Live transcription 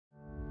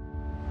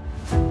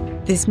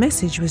This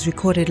message was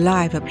recorded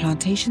live at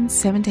Plantation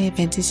Seventh-day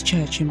Adventist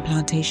Church in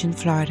Plantation,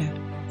 Florida.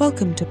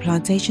 Welcome to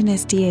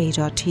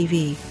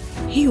PlantationSDA.tv.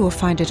 Here you will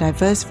find a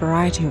diverse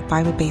variety of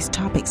Bible-based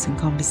topics and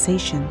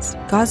conversations.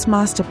 God's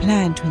master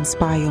plan to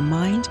inspire your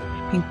mind,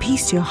 bring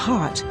peace to your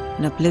heart,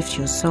 and uplift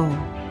your soul.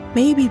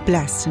 May you be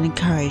blessed and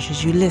encouraged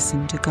as you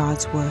listen to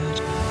God's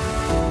Word.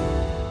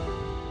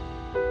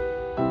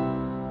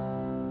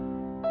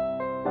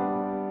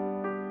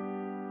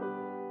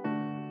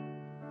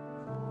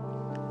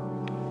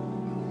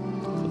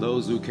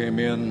 Those who came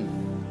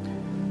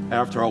in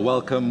after our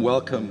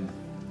welcome.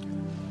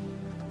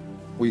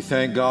 We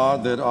thank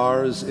God that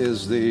ours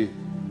is the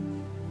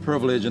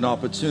privilege and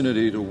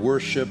opportunity to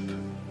worship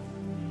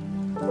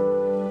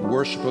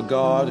a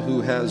God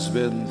who has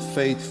been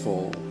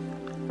faithful.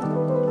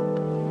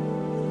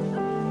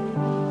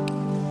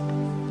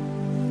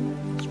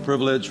 It's a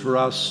privilege for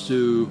us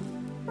to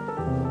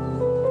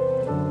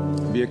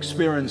be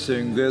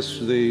experiencing this,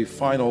 the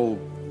final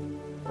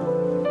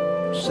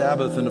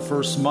Sabbath in the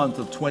first month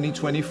of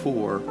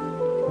 2024.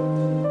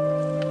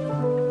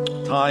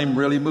 Time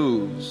really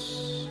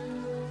moves.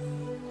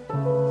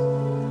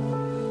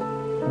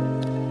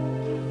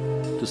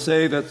 To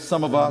say that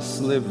some of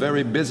us live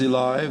very busy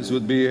lives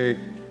would be a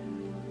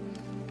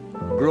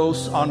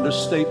gross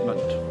understatement.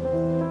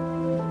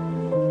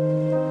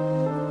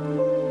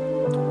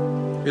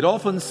 It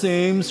often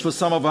seems for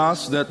some of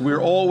us that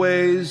we're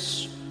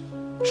always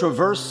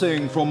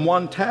traversing from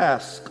one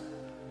task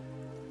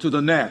to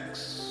the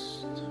next.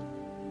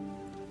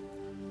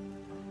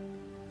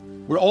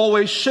 We're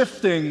always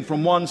shifting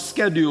from one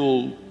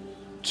schedule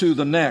to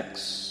the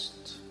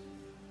next.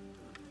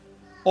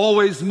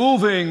 Always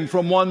moving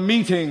from one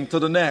meeting to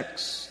the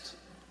next.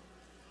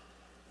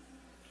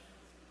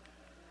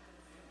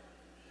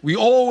 We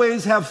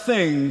always have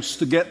things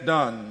to get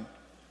done.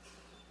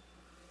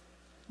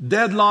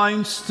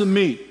 Deadlines to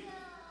meet.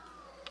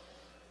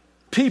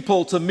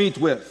 People to meet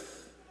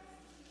with.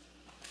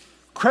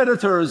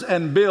 Creditors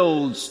and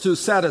bills to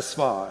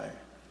satisfy.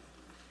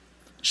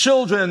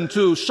 Children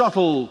to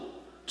shuttle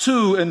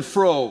to and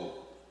fro,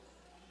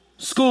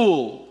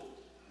 school,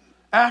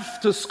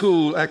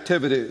 after-school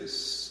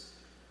activities,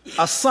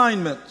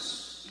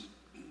 assignments,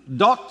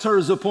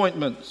 doctor's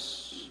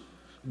appointments,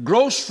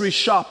 grocery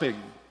shopping,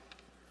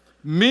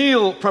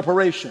 meal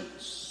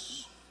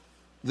preparations,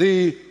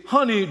 the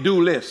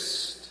honey-do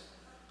list,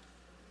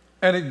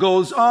 and it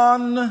goes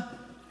on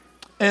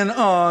and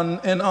on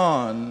and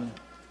on.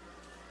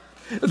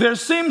 There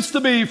seems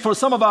to be, for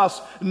some of us,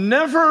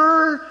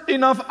 never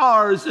enough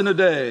hours in a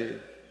day,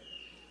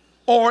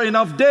 or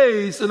enough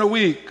days in a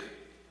week,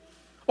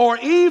 or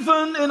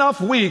even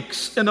enough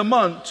weeks in a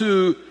month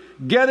to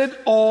get it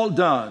all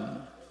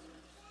done.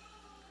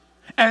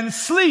 And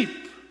sleep,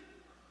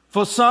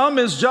 for some,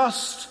 is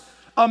just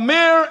a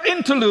mere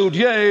interlude,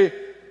 yea,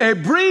 a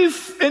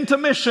brief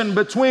intermission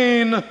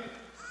between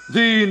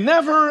the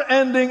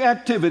never-ending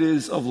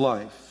activities of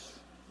life.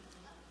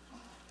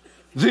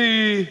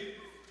 The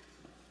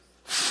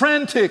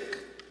frantic,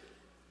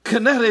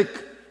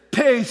 kinetic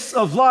pace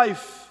of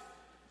life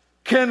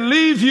can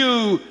leave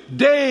you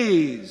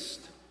dazed,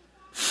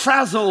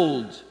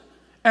 frazzled,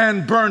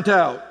 and burnt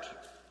out.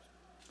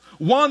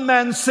 One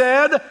man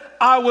said,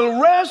 "I will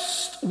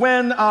rest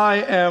when I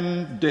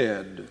am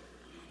dead."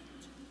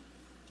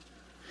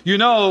 You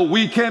know,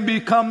 we can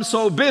become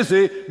so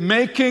busy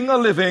making a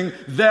living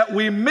that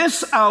we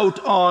miss out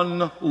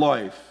on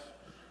life.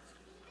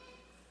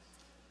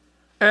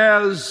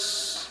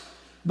 As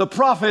the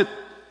prophet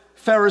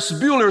Ferris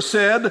Bueller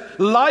said,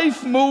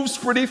 life moves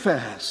pretty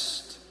fast.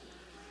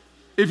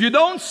 If you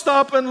don't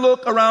stop and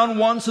look around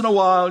once in a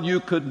while, you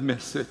could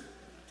miss it.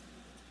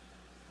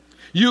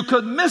 You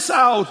could miss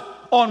out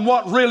on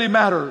what really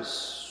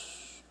matters.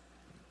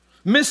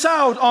 Miss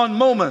out on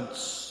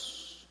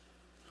moments.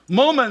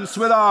 Moments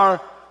with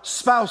our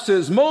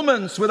spouses,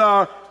 moments with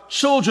our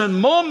children,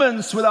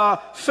 moments with our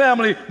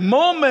family,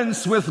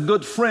 moments with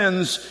good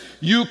friends.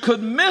 You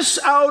could miss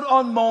out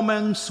on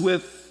moments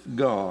with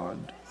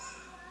God.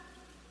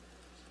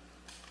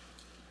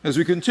 As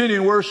we continue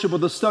in worship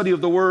with the study of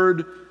the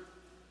Word,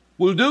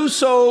 we'll do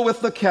so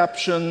with the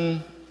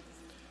caption,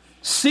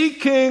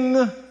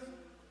 Seeking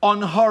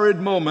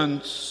Unhurried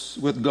Moments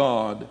with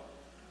God.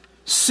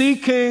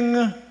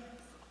 Seeking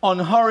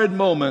Unhurried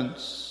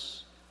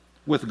Moments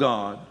with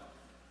God.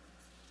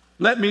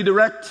 Let me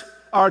direct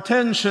our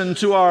attention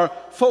to our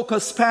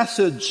focus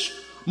passage,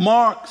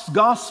 Mark's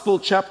Gospel,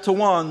 chapter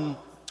 1,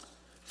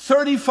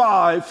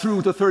 35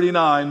 through to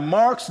 39.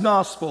 Mark's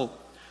Gospel,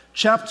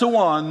 chapter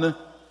 1,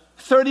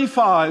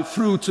 35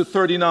 through to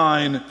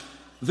 39.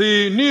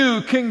 The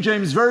New King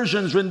James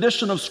Version's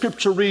rendition of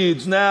Scripture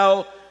reads,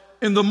 "Now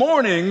in the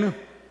morning,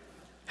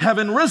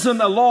 having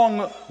risen a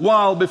long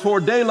while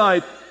before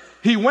daylight,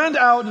 he went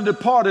out and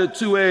departed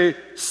to a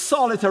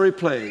solitary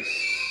place.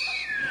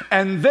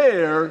 And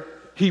there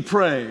he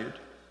prayed.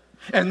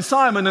 And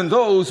Simon and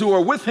those who were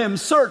with him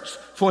searched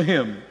for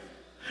him.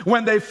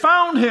 When they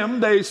found him,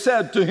 they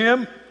said to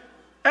him,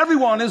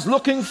 'Everyone is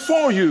looking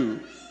for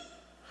you.'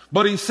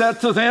 But he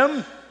said to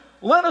them,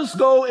 let us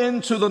go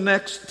into the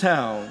next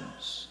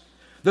towns,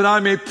 that I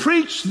may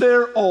preach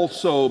there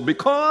also,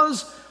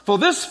 because for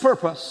this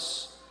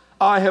purpose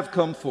I have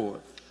come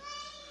forth.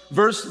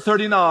 Verse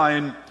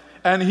 39,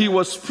 and he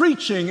was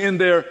preaching in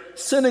their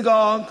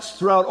synagogues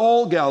throughout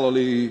all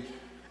Galilee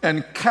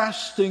and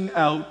casting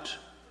out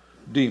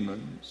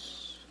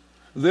demons.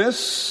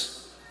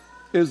 This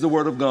is the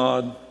word of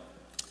God,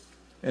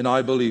 and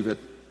I believe it.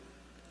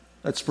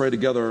 Let's pray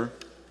together.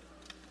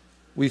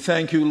 We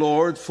thank you,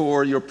 Lord,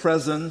 for your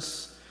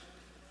presence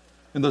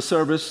in the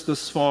service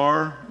thus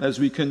far. As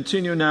we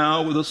continue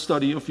now with the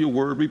study of your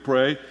word, we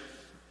pray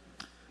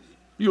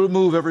you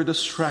remove every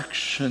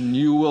distraction.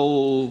 You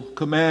will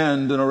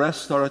command and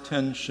arrest our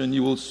attention.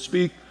 You will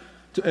speak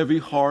to every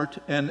heart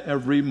and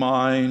every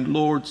mind.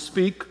 Lord,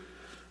 speak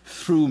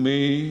through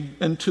me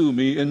and to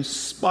me, in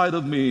spite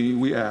of me,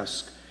 we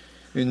ask.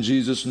 In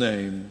Jesus'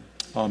 name,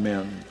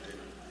 amen.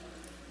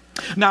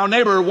 Now,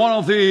 neighbor, one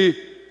of the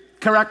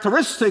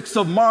characteristics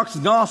of Mark's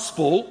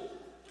gospel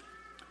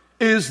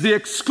is the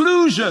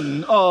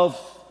exclusion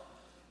of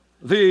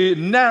the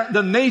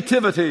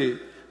nativity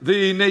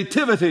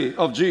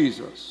of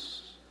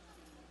Jesus.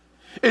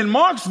 In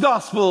Mark's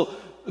gospel,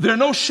 there are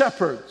no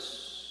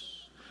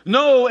shepherds,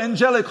 no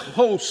angelic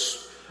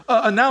hosts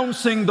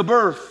announcing the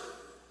birth.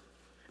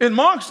 In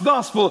Mark's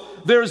gospel,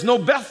 there is no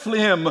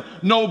Bethlehem,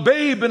 no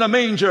babe in a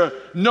manger,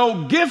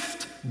 no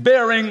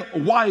gift-bearing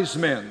wise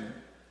men.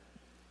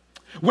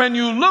 When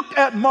you look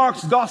at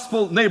Mark's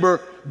gospel,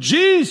 neighbor,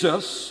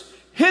 Jesus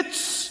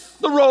hits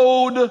the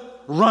road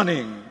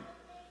running.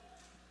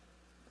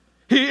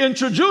 He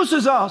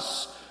introduces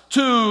us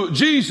to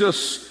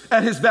Jesus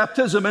at his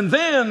baptism, and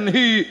then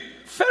he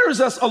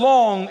ferries us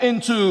along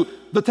into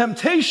the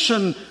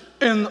temptation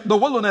in the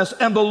wilderness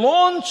and the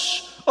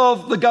launch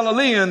of the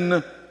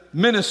Galilean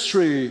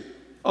ministry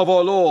of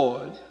our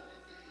Lord.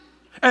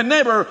 And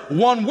neighbor,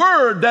 one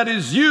word that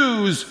is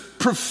used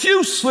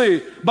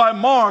profusely by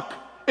Mark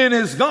in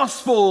his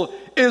gospel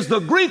is the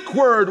Greek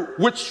word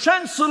which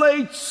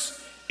translates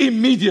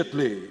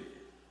immediately.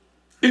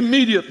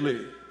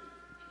 Immediately.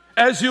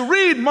 As you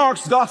read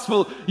Mark's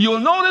gospel, you'll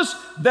notice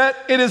that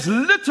it is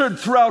littered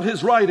throughout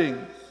his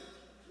writing.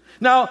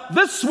 Now,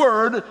 this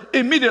word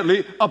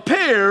immediately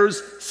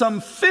appears some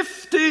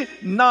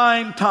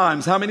 59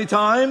 times. How many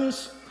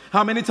times?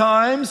 How many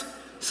times?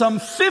 Some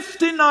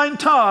 59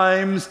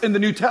 times in the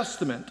New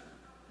Testament.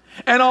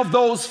 And of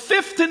those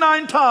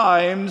 59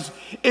 times,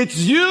 it's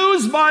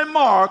used by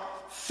Mark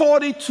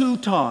 42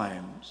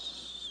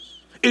 times.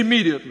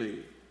 Immediately.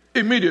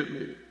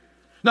 Immediately.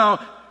 Now,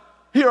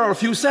 here are a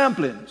few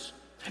samplings.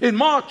 In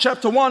Mark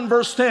chapter 1,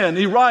 verse 10,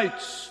 he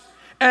writes,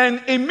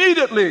 and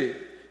immediately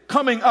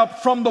coming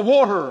up from the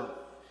water,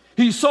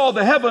 he saw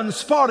the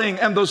heavens parting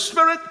and the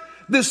Spirit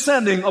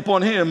descending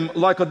upon him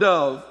like a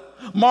dove.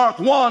 Mark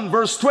 1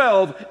 verse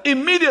 12,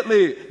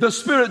 immediately the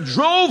Spirit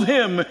drove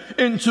him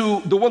into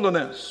the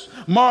wilderness.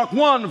 Mark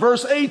 1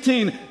 verse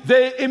 18,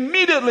 they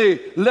immediately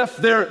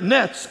left their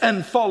nets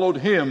and followed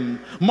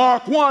him.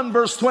 Mark 1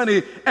 verse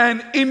 20,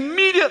 and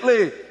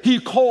immediately he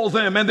called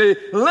them, and they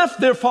left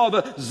their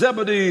father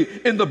Zebedee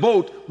in the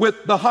boat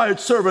with the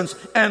hired servants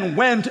and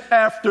went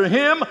after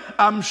him.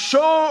 I'm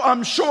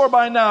sure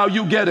by now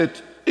you get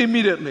it.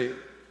 Immediately.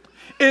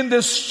 In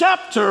this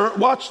chapter,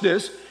 watch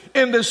this,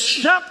 in this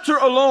chapter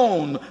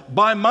alone,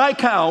 by my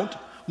count,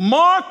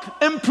 Mark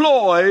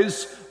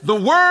employs the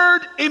word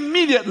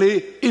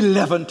immediately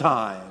 11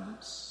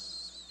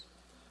 times.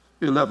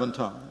 11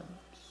 times.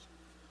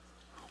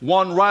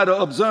 One writer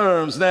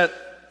observes that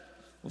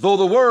though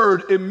the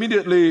word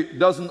immediately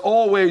doesn't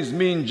always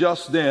mean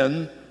just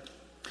then,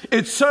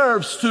 it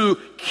serves to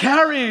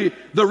carry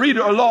the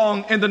reader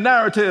along in the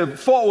narrative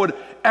forward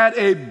at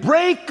a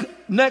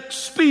breakneck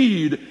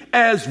speed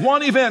as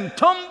one event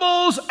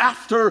tumbles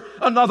after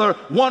another.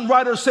 One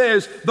writer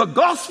says the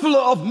Gospel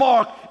of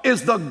Mark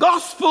is the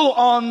gospel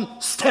on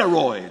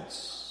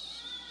steroids.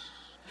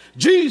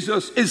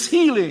 Jesus is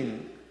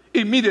healing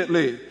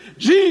immediately.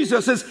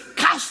 Jesus is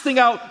casting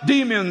out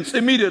demons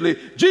immediately.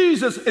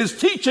 Jesus is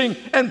teaching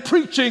and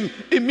preaching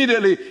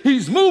immediately.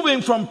 He's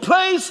moving from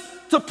place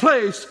to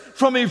place,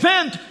 from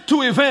event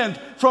to event,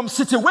 from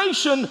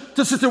situation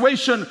to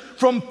situation,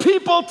 from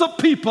people to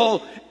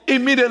people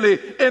immediately.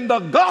 In the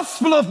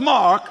Gospel of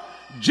Mark,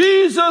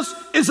 Jesus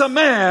is a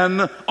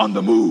man on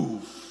the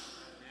move.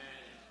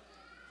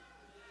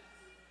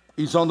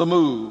 He's on the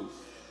move.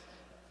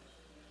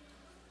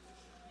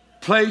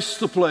 Place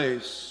to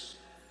place,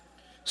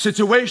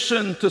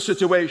 situation to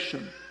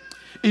situation,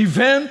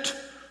 event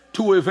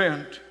to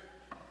event.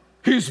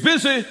 He's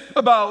busy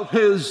about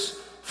his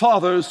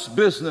Father's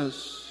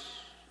business.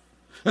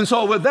 And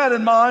so with that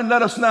in mind,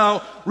 let us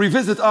now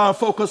revisit our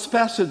focus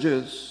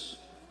passages.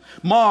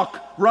 Mark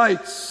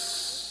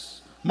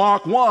writes,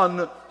 Mark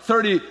 1,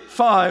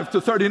 35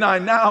 to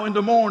 39, now in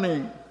the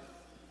morning.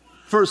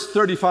 Verse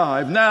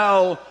 35,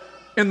 now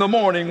in the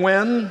morning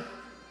when,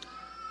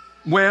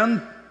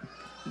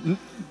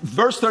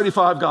 verse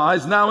 35,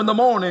 guys, now in the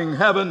morning,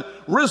 having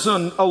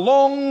risen a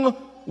long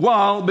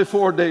while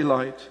before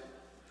daylight,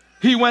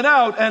 he went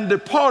out and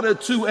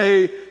departed to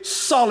a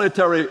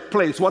solitary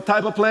place. What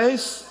type of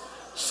place?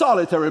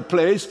 Solitary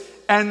place.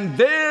 And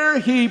there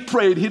he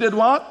prayed. He did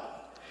what?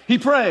 He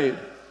prayed.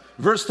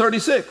 Verse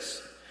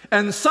 36.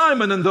 And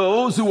Simon and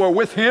those who were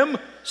with him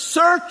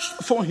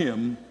searched for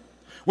him.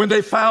 When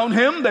they found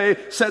him, they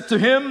said to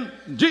him,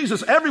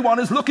 Jesus, everyone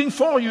is looking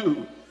for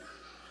you.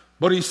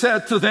 But he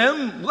said to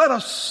them, let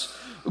us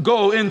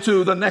go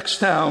into the next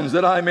towns,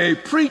 that I may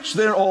preach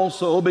there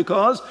also,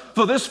 because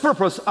for this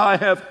purpose I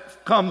have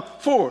come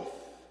forth.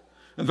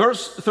 In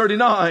verse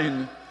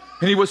 39,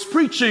 and he was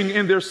preaching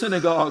in their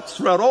synagogues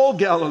throughout all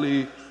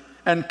Galilee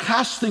and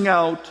casting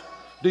out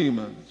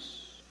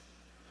demons.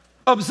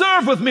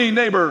 Observe with me,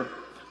 neighbor,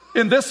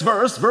 in this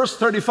verse, verse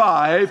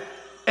 35,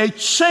 a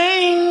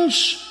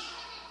change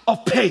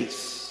of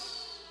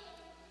pace.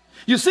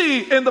 You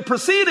see, in the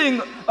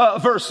preceding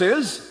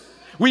verses,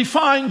 we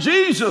find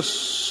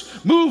Jesus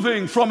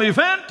moving from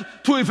event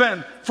to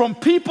event, from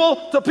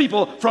people to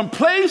people, from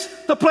place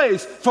to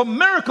place, from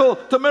miracle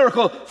to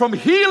miracle, from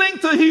healing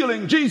to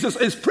healing. Jesus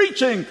is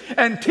preaching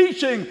and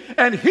teaching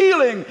and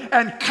healing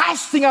and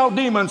casting out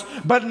demons.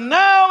 But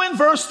now in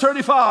verse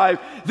 35,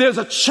 there's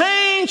a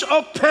change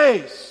of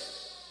pace.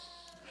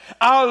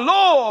 Our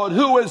Lord,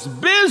 who is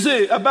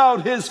busy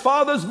about his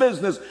Father's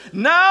business,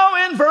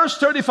 now in verse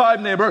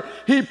 35, neighbor,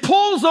 he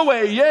pulls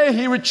away, yea,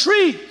 he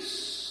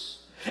retreats.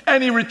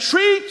 And he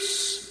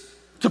retreats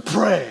to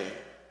pray.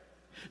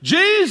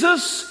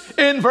 Jesus,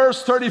 in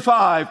verse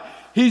 35,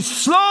 he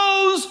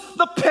slows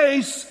the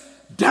pace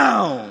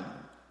down.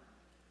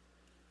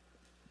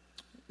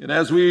 And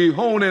as we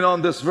hone in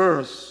on this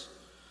verse,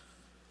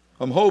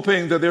 I'm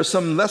hoping that there's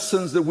some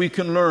lessons that we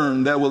can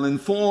learn that will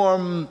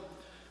inform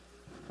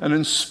and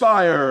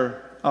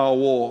inspire our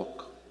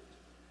walk.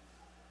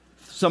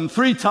 Some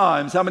 3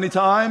 times. How many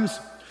times?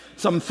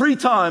 Some 3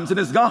 times in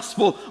his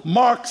gospel,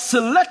 Mark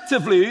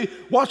selectively,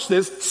 watch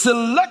this,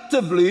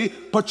 selectively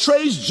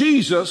portrays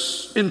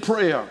Jesus in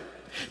prayer.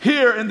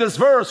 Here in this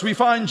verse, we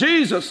find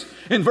Jesus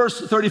in verse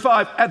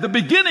 35 at the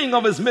beginning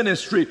of his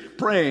ministry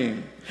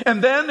praying.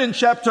 And then in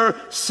chapter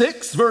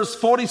 6, verse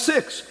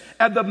 46,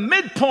 at the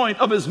midpoint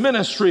of his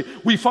ministry,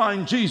 we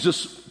find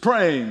Jesus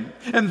praying.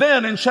 And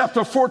then in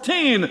chapter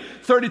 14,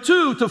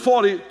 32 to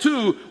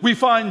 42, we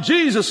find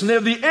Jesus near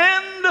the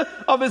end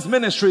of his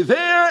ministry,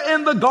 there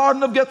in the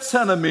Garden of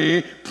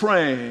Gethsemane,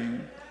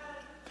 praying.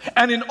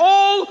 And in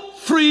all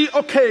 3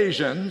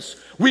 occasions,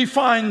 we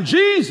find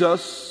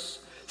Jesus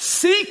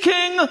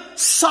seeking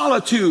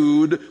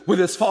solitude with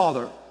his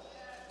Father.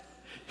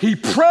 He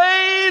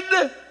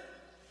prayed,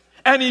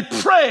 and he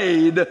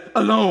prayed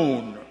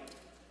alone.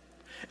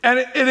 And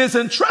it is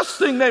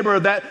interesting, neighbor,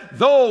 that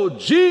though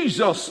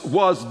Jesus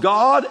was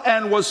God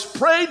and was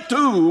prayed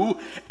to,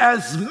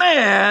 as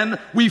man,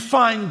 we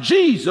find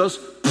Jesus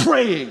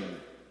praying.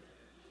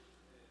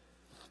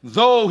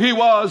 Though he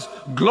was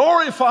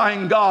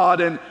glorifying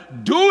God and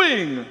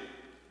doing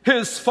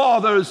his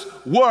Father's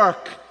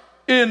work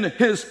in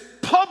his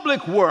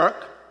public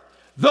work,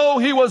 though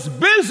he was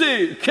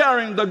busy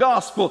carrying the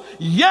gospel,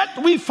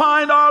 yet we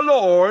find our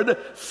Lord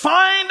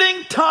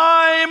finding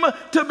time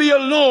to be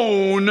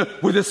alone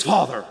with his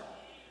Father.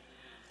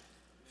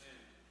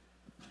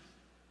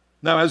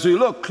 Now, as we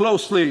look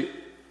closely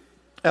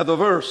at the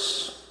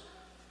verse,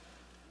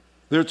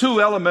 there are 2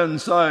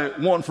 elements I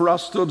want for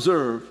us to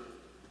observe.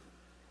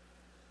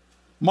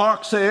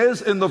 Mark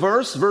says in the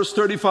verse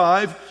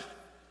 35,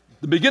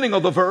 the beginning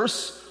of the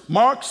verse,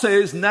 Mark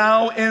says,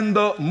 now in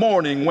the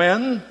morning.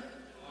 When?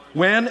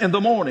 When? In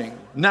the morning.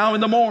 Now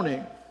in the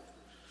morning.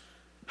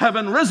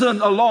 Having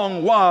risen a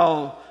long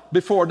while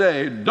before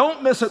day.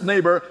 Don't miss it,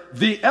 neighbor.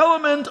 The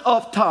element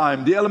of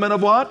time. The element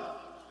of what?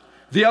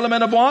 The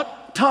element of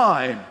what?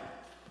 Time.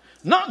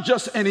 Not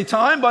just any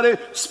time, but a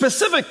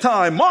specific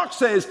time. Mark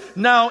says,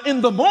 now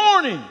in the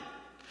morning.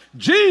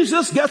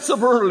 Jesus gets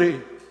up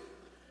early.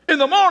 In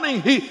the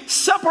morning, he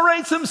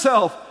separates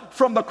himself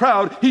from the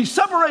crowd. He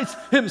separates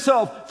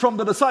himself from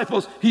the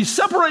disciples. He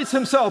separates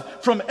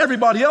himself from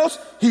everybody else.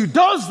 He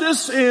does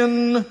this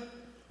in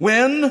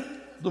when?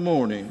 The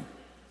morning.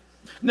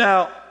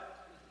 Now,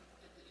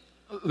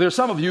 there's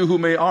some of you who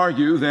may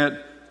argue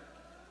that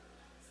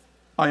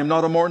I am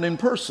not a morning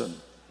person.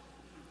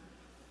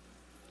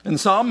 And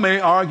some may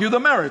argue the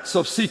merits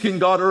of seeking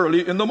God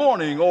early in the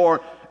morning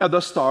or at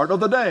the start of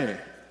the day.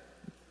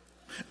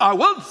 I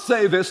will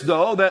say this,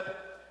 though, that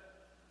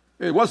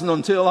it wasn't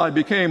until I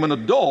became an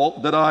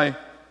adult that I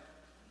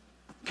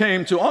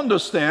came to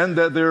understand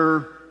that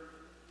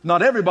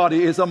not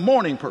everybody is a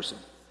morning person.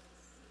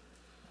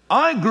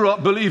 I grew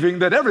up believing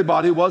that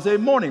everybody was a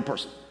morning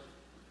person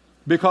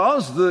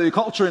because the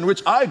culture in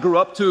which I grew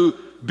up, to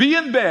be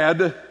in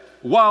bed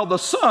while the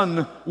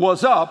sun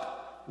was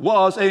up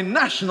was a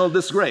national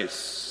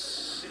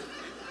disgrace.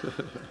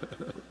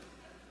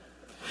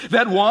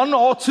 That one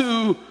ought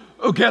to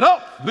get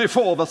up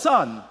before the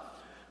sun.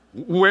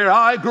 Where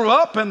I grew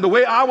up and the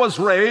way I was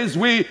raised,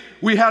 we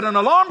had an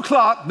alarm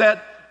clock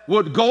that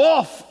would go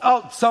off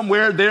out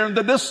somewhere there in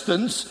the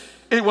distance.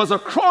 It was a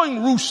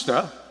crowing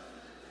rooster.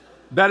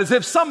 That is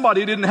if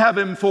somebody didn't have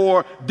him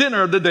for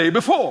dinner the day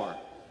before.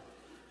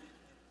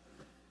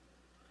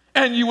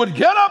 And you would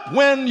get up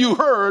when you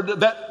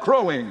heard that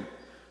crowing.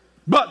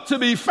 But to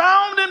be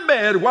found in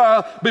bed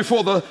while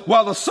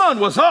the sun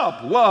was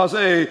up was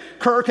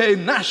a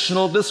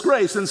national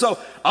disgrace. And so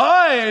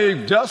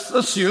I just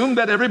assumed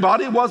that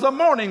everybody was a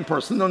morning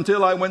person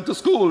until I went to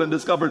school and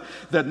discovered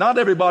that not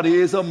everybody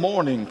is a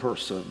morning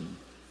person.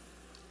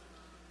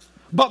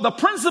 But the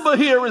principle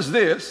here is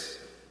this,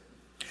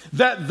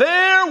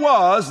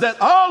 that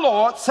our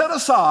Lord set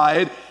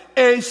aside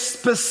a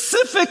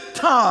specific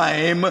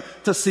time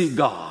to seek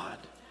God.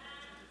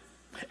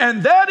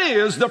 And that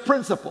is the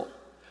principle.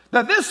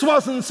 That this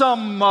wasn't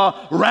some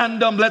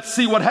random, let's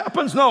see what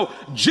happens. No,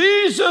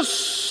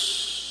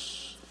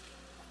 Jesus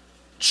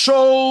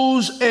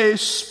chose a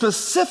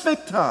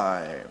specific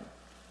time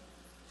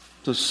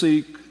to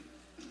seek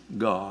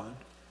God.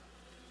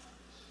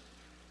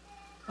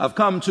 I've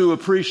come to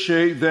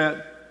appreciate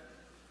that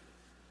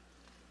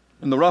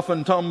in the rough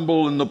and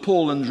tumble and the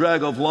pull and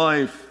drag of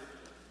life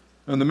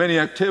and the many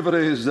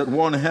activities that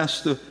one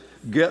has to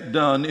get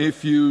done,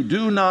 if you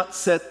do not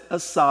set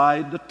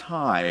aside the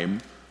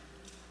time,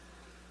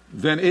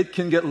 then it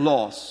can get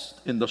lost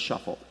in the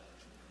shuffle.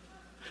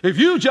 If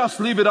you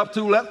just leave it up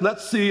to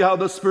let's see how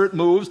the Spirit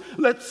moves,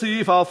 let's see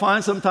if I'll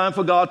find some time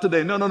for God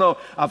today. No.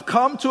 I've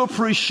come to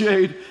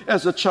appreciate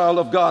as a child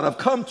of God, I've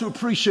come to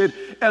appreciate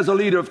as a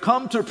leader, I've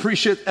come to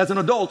appreciate as an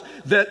adult,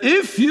 that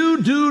if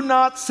you do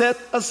not set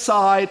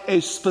aside a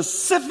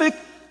specific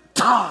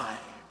time,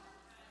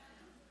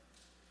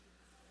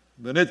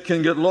 then it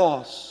can get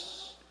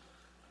lost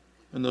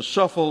in the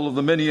shuffle of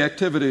the many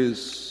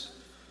activities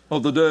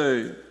of the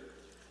day.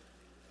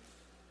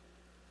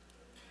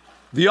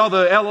 The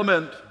other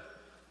element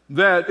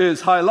that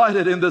is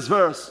highlighted in this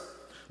verse,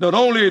 not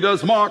only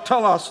does Mark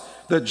tell us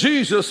that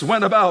Jesus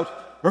went about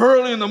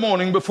early in the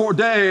morning before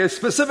day, a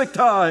specific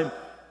time,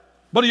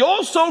 but he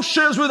also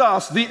shares with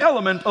us the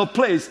element of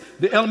place.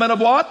 The element of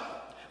what?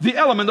 The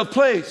element of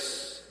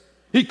place.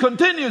 He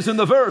continues in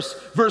the verse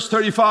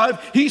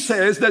 35, he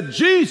says that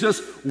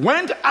Jesus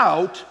went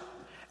out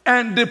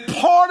and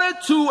departed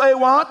to a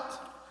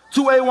what?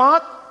 To a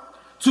what?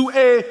 To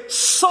a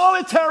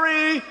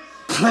solitary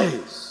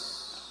place.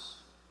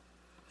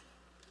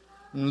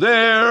 And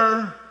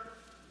there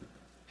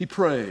he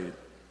prayed.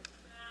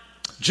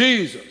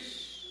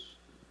 Jesus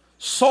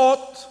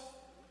sought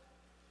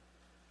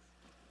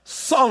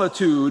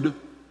solitude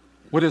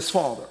with his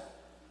Father.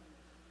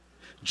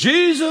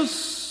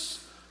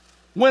 Jesus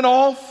went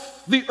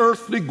off the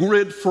earthly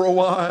grid for a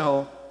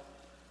while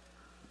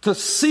to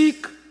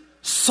seek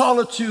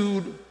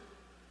solitude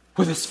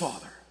with his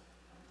Father.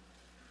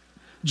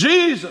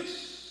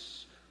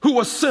 Jesus, who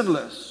was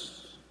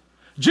sinless.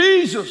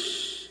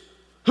 Jesus,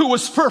 who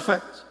was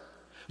perfect.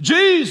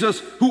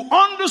 Jesus, who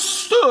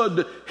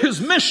understood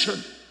his mission.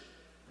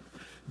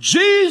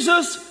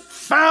 Jesus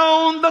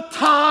found the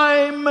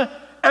time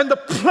and the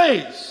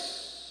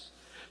place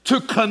to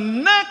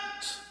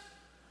connect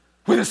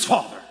with his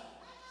Father.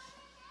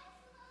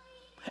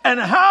 And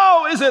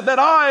how is it that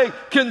I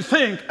can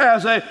think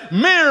as a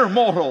mere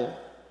mortal,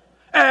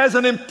 as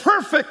an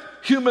imperfect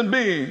human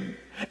being,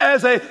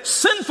 as a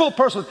sinful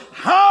person,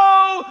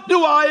 how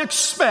do I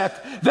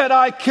expect that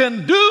I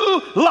can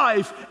do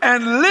life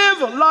and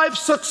live life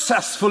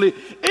successfully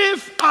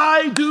if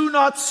I do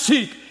not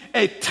seek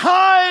a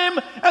time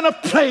and a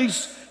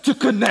place to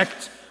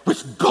connect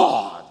with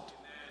God?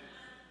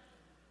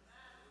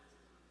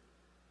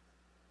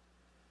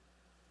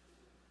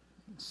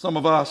 Some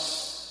of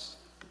us,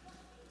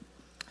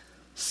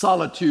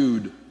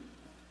 solitude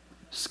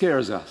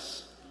scares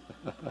us.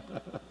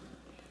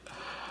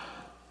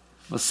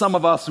 For some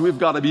of us, we've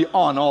got to be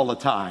on all the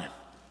time.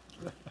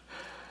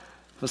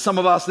 For some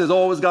of us, there's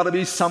always got to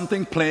be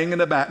something playing in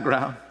the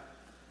background.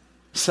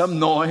 Some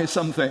noise,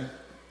 something.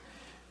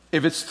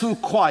 If it's too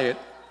quiet,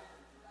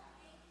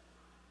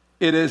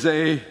 it is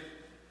a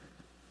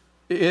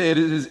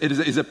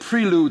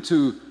prelude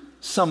to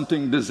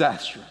something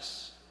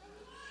disastrous.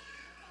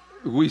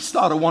 We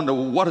start to wonder,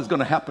 well, what is going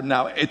to happen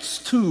now? It's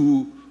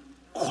too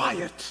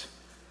quiet.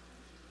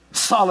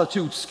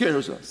 Solitude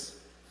scares us.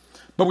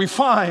 But we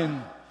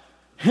find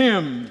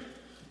him,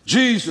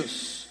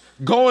 Jesus,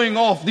 going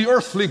off the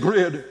earthly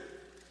grid,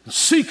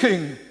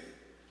 seeking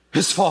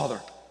his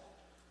Father.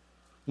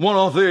 One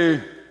of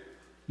the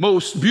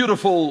most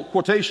beautiful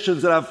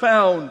quotations that I've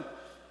found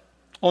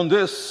on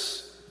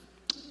this,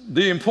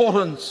 the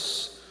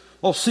importance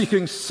of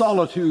seeking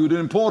solitude, the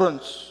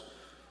importance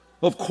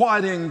of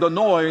quieting the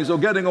noise or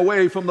getting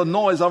away from the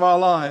noise of our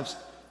lives,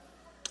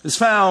 is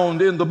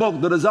found in the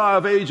book, The Desire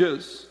of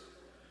Ages.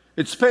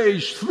 It's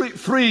page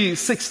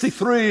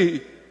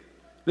 363.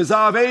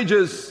 Desire of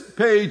Ages,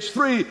 page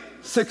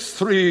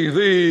 363.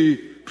 The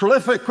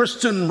prolific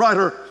Christian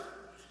writer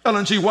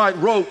Ellen G. White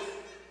wrote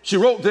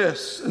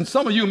this, and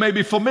some of you may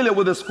be familiar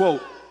with this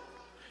quote.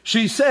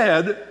 She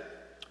said,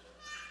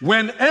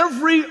 "When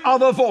every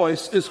other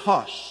voice is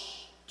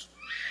hushed,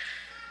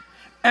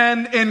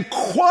 and in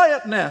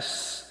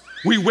quietness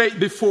we wait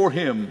before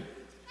him,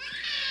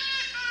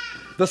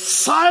 the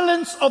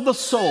silence of the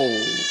soul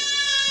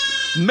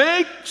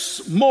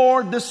makes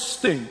more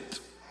distinct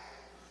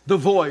the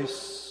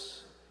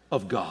voice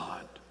of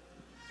God.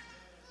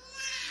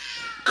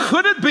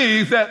 Could it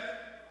be that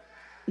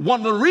one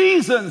of the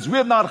reasons we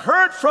have not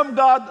heard from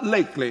God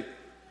lately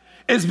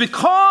is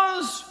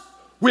because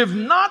we've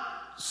not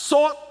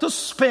sought to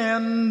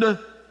spend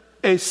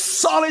a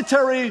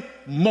solitary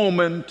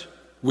moment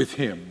with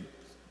Him?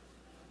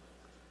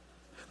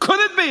 Could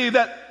it be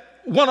that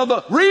one of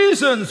the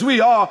reasons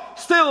we are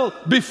still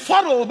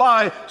befuddled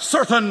by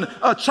certain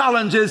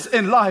challenges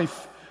in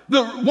life,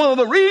 one of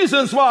the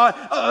reasons why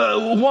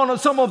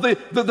some of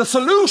the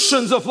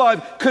solutions of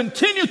life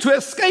continue to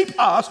escape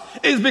us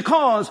is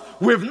because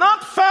we've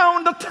not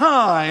found the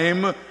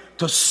time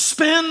to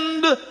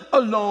spend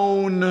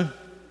alone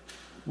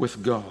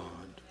with God?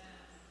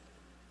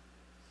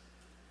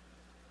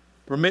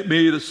 Permit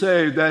me to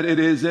say that it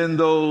is in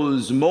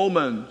those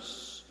moments,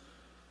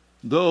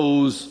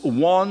 those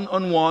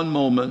one-on-one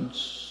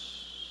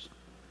moments,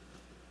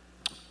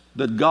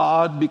 that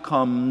God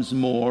becomes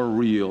more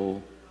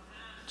real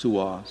to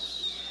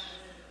us.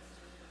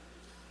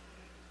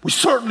 We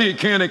certainly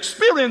can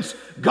experience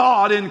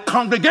God in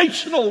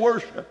congregational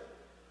worship.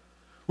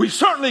 We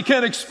certainly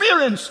can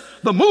experience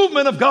the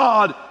movement of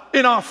God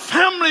in our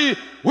family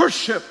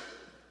worship.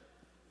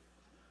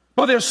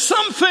 But there's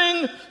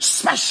something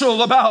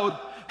special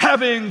about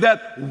having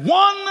that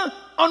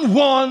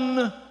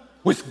one-on-one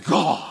with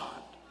God.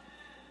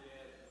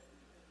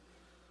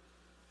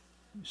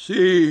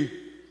 See,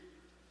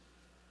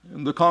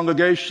 in the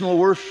congregational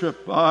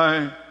worship,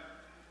 I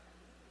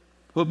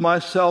put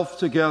myself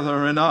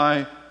together and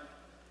I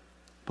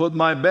put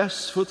my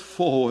best foot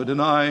forward,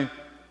 and I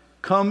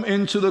come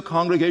into the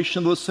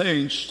congregation of the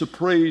saints to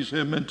praise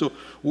Him and to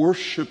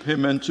worship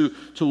Him and to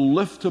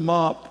lift Him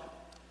up.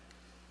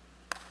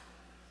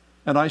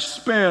 And I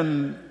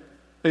spend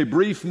a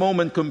brief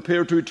moment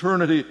compared to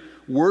eternity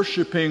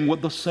worshiping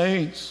with the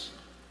saints.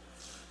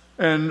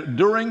 And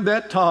during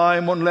that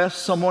time, unless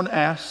someone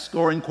asks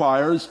or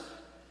inquires,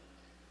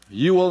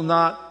 you will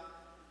not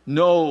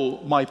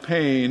know my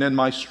pain and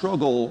my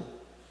struggle,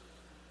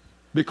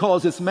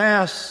 because it's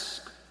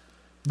masked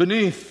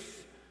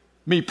beneath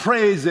me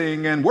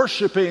praising and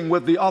worshiping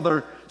with the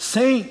other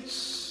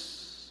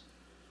saints.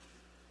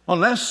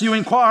 Unless you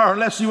inquire,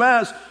 unless you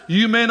ask,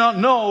 you may not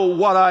know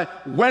what I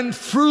went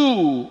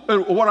through,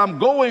 what I'm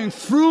going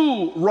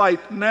through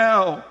right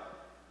now.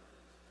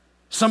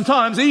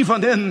 Sometimes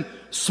even in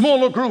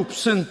smaller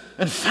groups and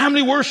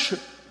family worship,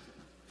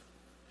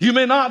 you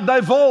may not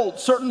divulge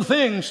certain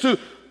things to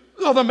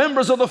other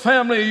members of the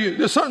family.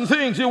 There's certain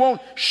things you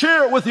won't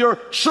share with your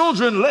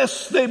children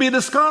lest they be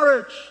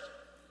discouraged.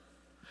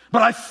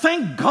 But I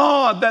thank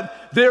God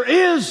that there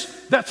is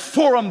that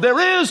forum,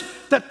 there is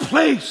that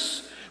place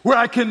where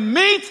I can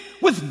meet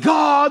with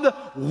God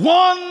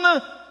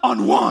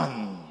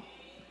one-on-one.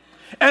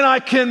 And I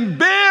can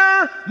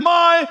bare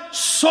my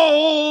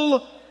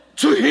soul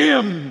to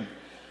Him.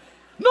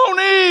 No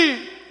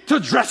need to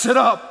dress it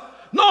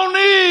up. No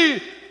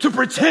need to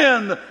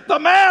pretend. The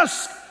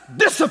mask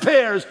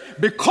disappears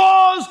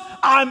because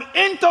I'm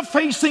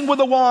interfacing with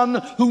the one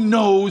who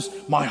knows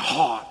my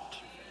heart.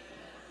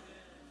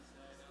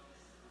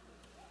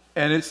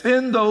 And it's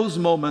in those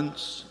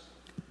moments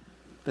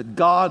that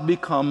God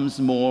becomes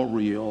more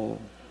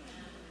real.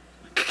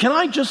 Can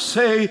I just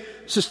say,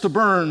 Sister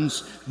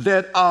Burns,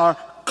 that our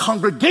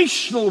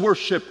congregational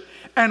worship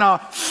and our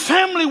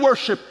family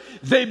worship,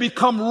 they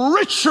become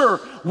richer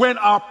when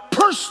our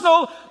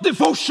personal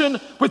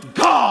devotion with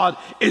God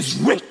is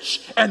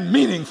rich and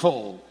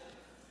meaningful.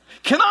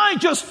 Can I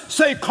just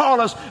say,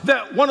 Carlos,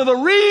 that one of the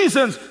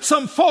reasons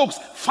some folks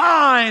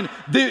find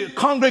the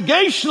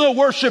congregational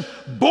worship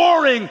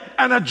boring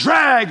and a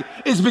drag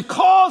is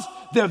because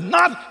they've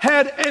not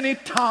had any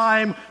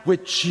time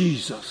with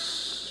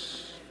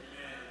Jesus.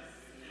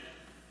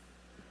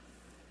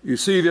 You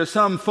see, there's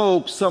some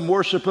folks, some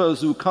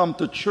worshipers who come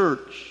to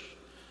church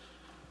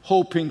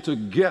hoping to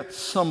get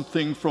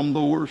something from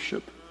the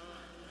worship.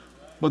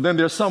 But then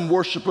there's some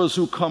worshipers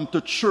who come to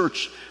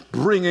church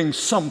bringing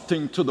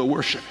something to the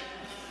worship.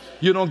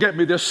 You don't get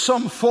me. There's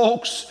some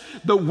folks,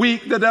 the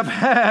week that I've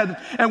had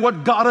and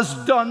what God has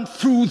done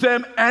through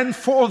them and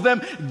for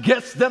them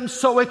gets them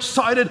so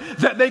excited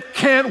that they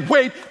can't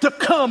wait to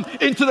come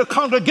into the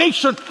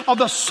congregation of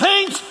the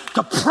saints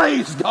to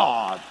praise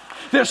God.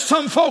 There's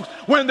some folks,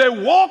 when they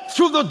walk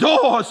through the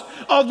doors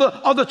of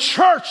the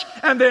church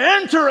and they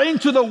enter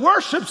into the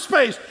worship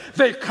space,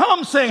 they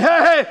come saying,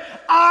 hey,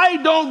 I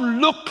don't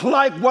look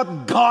like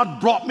what God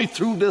brought me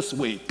through this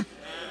week.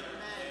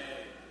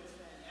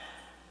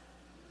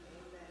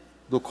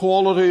 The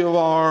quality of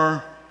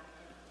our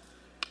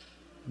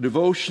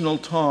devotional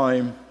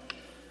time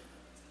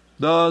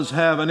does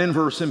have an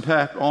inverse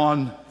impact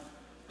on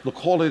the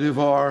quality of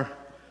our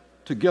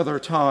together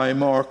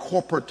time, our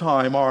corporate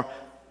time, our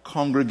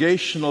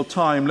congregational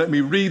time. Let me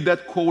read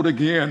that quote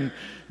again,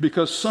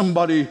 because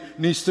somebody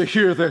needs to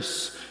hear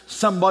this.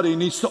 Somebody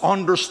needs to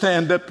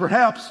understand that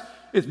perhaps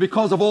It's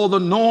because of all the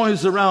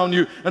noise around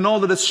you and all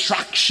the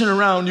distraction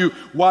around you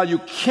while you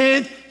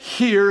can't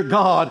hear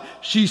God.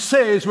 She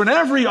says, when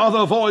every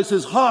other voice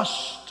is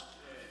hushed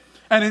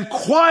and in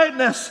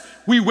quietness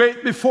we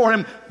wait before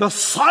Him, the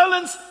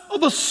silence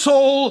of the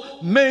soul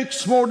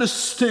makes more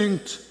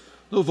distinct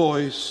the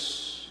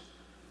voice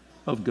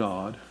of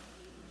God.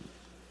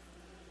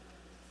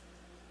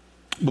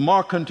 But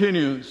Mark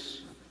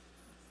continues,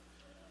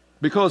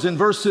 because in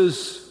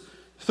verses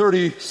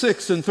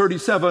 36 and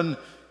 37,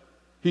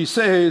 he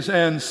says,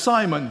 and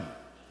Simon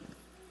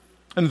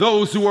and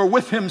those who were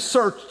with him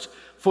searched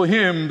for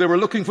him. They were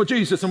looking for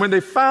Jesus. And when they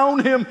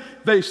found him,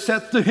 they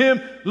said to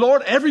him,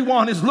 Lord,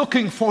 everyone is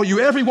looking for you.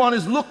 Everyone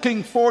is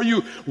looking for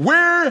you.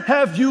 Where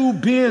have you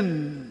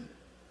been?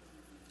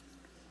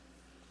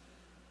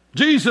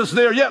 Jesus,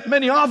 there are yet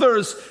many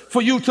others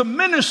for you to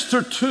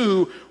minister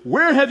to.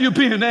 Where have you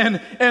been?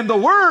 And the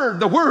word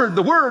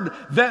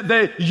that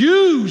they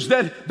use,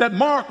 that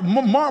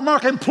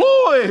Mark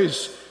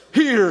employs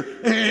here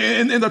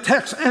in the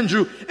text,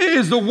 Andrew,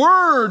 is the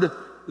word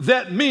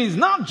that means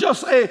not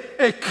just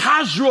a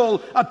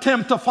casual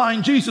attempt to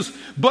find Jesus,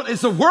 but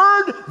it's a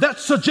word that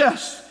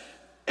suggests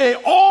an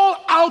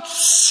all-out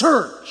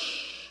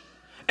search,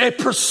 a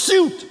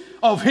pursuit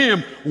of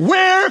him.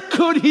 Where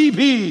could he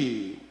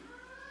be?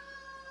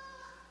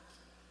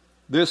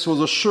 This was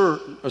a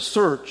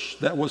search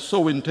that was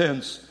so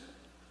intense.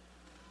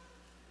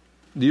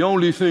 The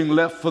only thing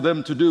left for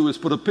them to do is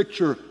put a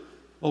picture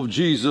of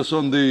Jesus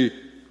on the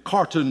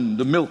carton,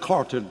 the milk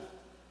carton,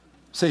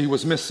 say he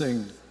was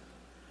missing.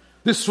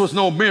 This was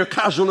no mere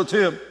casual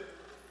attempt.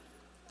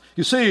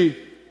 You see,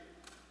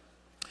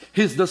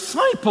 his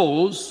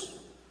disciples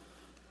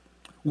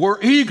were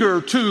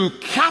eager to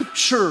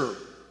capture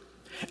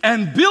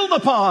and build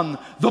upon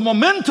the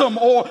momentum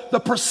or the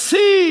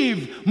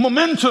perceived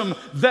momentum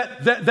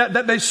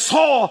that they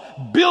saw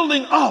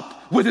building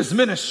up with his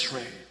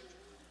ministry.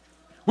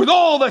 With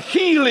all the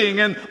healing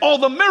and all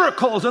the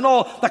miracles and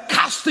all the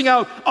casting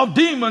out of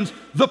demons,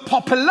 the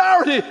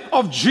popularity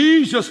of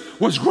Jesus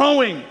was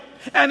growing.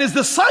 And his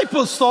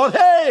disciples thought,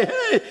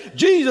 hey,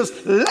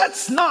 Jesus,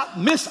 let's not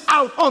miss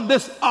out on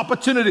this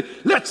opportunity.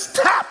 Let's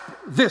tap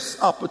this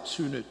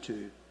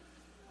opportunity.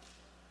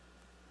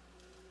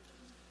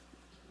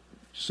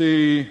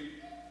 See,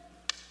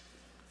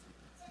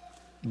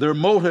 their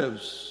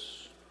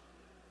motives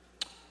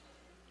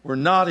were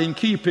not in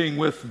keeping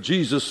with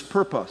Jesus'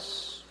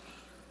 purpose.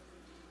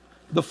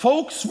 The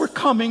folks were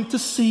coming to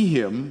see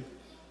him.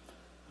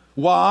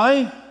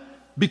 Why?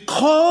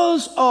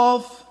 Because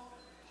of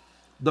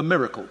the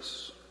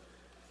miracles.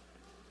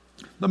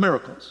 The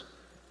miracles.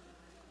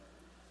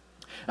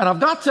 And I've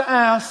got to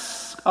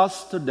ask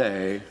us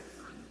today,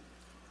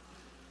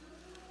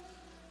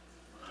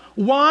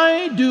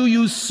 why do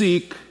you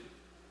seek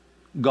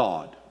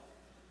God?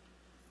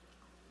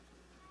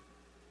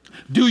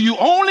 Do you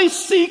only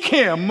seek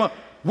him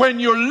when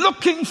you're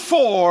looking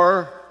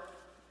for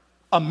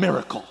a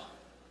miracle?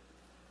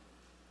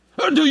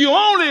 Or do you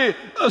only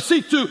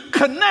seek to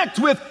connect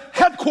with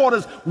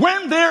headquarters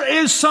when there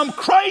is some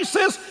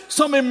crisis,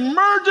 some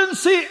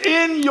emergency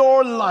in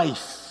your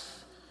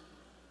life?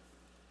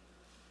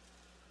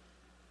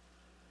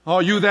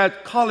 Are you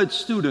that college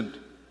student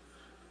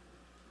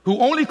who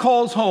only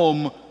calls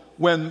home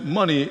when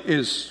money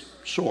is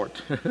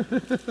short?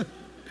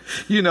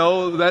 You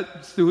know,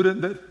 that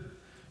student that,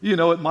 you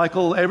know, at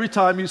Michael, every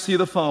time you see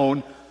the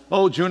phone,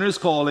 oh, Junior's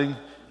calling,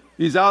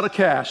 he's out of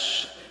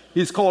cash.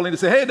 He's calling to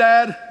say, hey,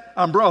 Dad,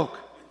 I'm broke.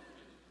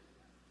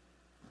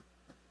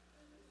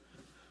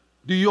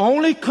 Do you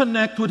only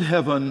connect with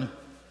heaven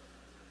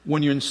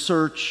when you're in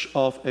search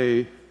of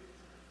a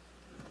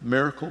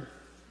miracle?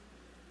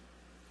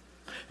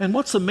 And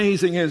what's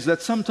amazing is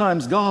that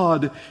sometimes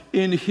God,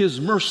 in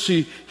his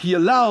mercy, he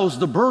allows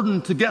the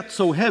burden to get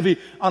so heavy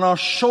on our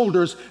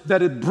shoulders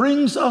that it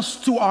brings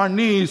us to our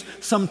knees.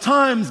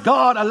 Sometimes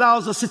God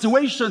allows a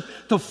situation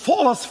to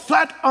fall us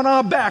flat on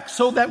our back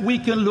so that we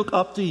can look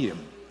up to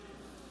him.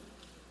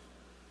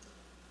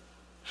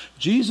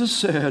 Jesus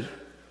said,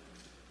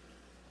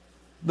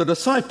 the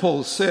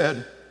disciples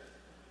said,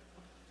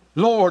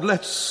 Lord,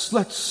 let's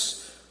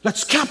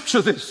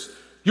capture this.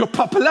 Your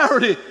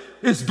popularity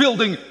is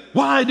building.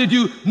 Why did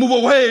you move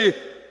away?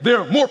 There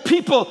are more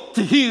people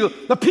to heal.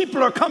 The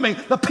people are coming.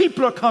 The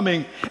people are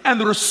coming. And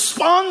the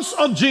response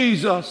of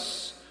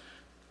Jesus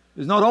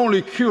is not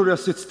only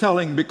curious, it's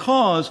telling,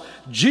 because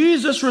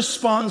Jesus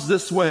responds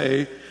this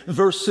way.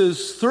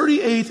 Verses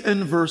 38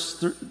 and verse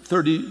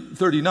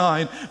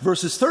 39,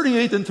 verses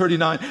 38 and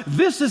 39.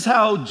 This is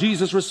how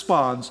Jesus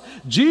responds.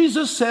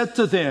 Jesus said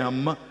to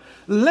them,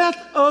 let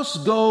us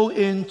go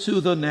into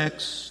the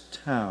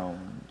next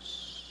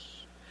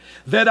towns,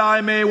 that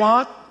I may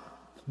what?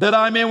 That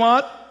I may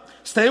what?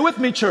 Stay with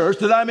me, church.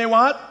 That I may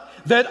what?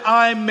 That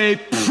I may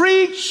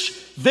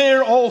preach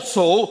there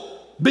also,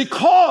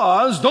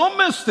 because, don't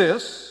miss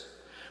this,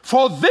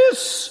 for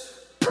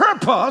this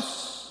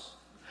purpose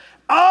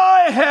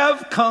I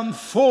have come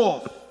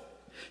forth.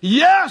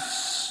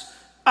 Yes,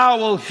 I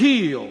will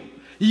heal.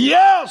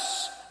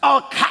 Yes,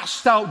 I'll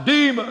cast out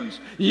demons.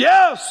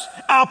 Yes,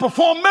 I'll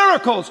perform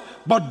miracles.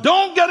 But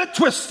don't get it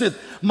twisted.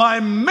 My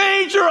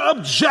major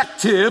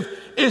objective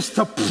is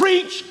to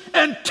preach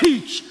and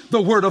teach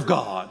the Word of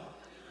God.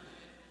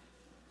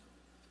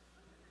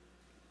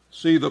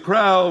 See, the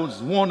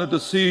crowds wanted to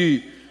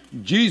see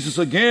Jesus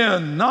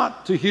again,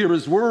 not to hear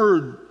His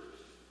Word,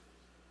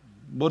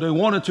 but they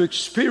wanted to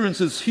experience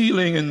His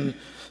healing and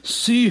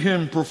see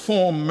Him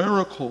perform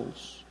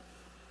miracles.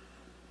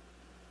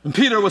 And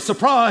Peter was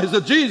surprised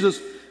that Jesus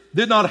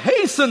did not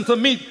hasten to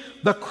meet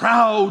the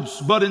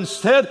crowds, but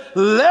instead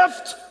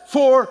left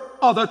for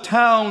other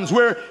towns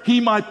where He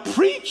might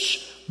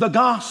preach the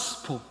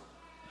gospel.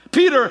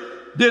 Peter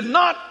did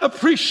not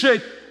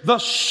appreciate the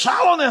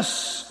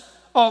shallowness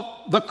of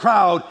the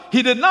crowd.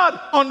 He did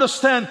not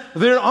understand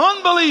their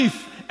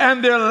unbelief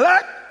and their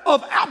lack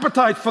of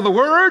appetite for the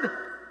Word.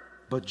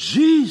 But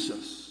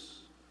Jesus,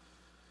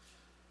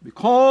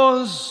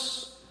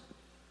 because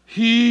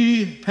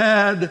He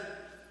had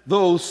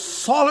those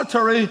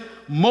solitary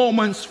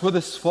moments with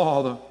His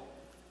Father,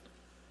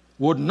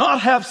 would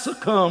not have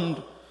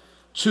succumbed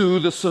to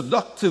the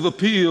seductive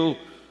appeal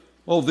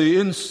of the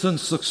instant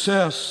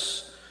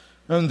success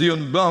and the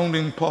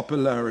unbounding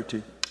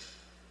popularity.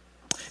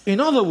 In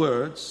other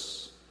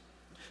words,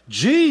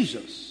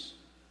 Jesus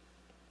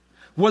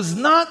was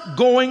not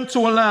going to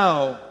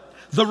allow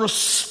the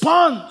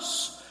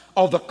response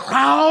of the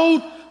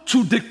crowd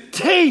to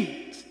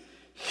dictate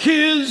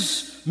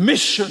His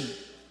mission.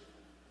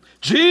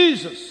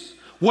 Jesus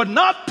would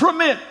not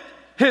permit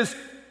His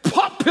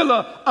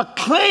popular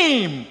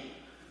acclaim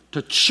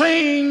to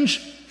change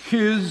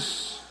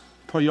His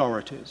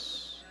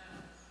priorities.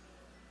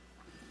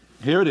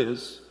 Here it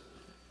is.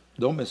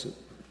 Don't miss it.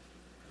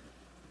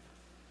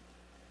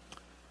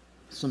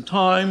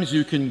 Sometimes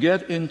you can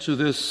get into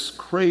this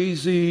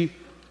crazy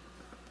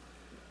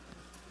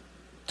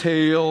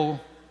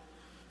tale,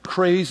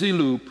 crazy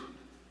loop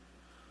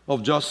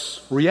of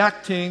just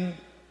reacting,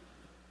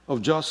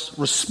 of just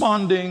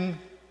responding.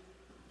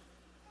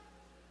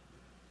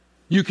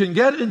 You can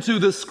get into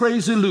this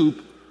crazy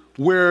loop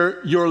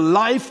where your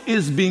life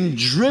is being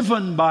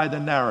driven by the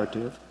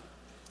narrative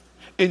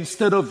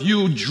instead of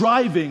you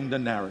driving the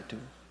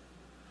narrative.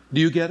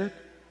 Do you get it?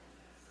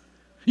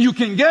 You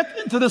can get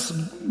into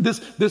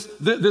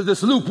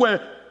this loop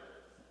where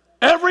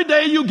every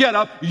day you get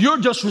up, you're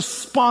just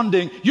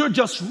responding, you're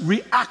just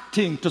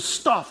reacting to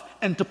stuff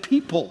and to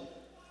people.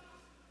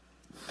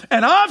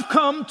 And I've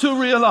come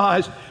to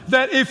realize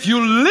that if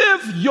you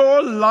live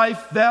your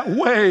life that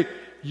way,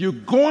 you're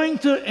going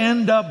to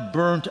end up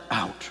burnt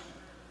out.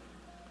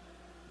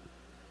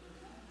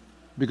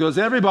 Because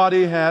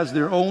everybody has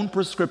their own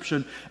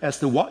prescription as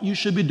to what you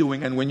should be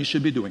doing and when you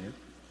should be doing it.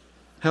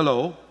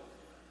 Hello?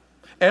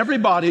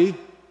 Everybody,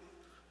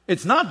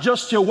 it's not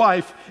just your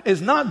wife, it's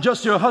not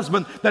just your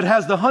husband that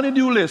has the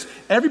honey-do list.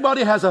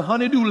 Everybody has a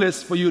honey-do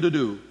list for you to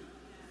do.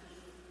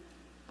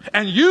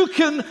 And you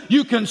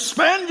can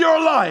spend your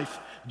life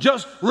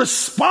just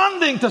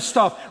responding to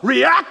stuff,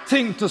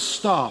 reacting to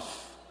stuff.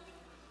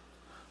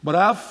 But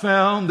I've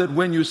found that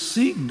when you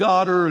seek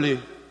God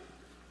early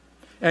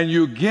and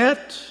you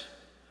get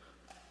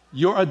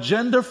your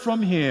agenda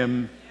from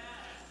Him,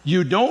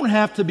 you don't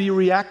have to be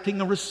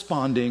reacting or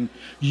responding.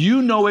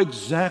 You know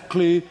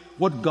exactly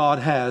what God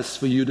has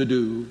for you to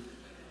do.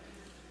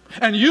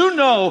 And you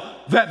know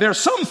that there's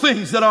some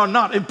things that are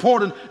not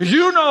important.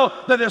 You know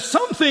that there's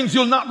some things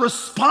you'll not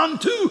respond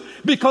to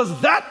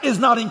because that is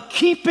not in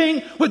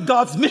keeping with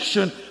God's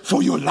mission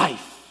for your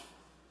life.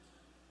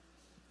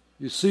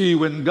 You see,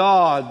 when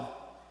God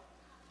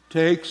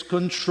takes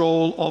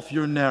control of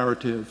your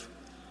narrative,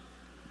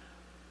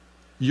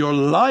 your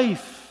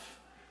life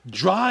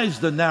drives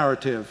the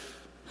narrative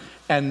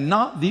and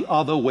not the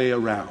other way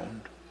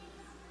around.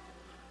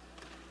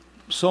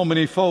 So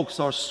many folks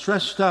are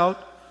stressed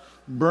out,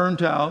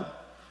 burnt out,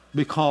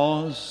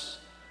 because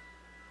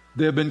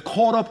they've been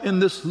caught up in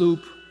this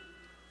loop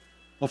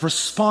of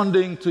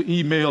responding to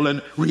email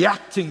and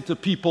reacting to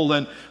people,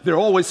 and there are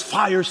always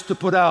fires to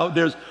put out.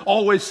 There's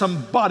always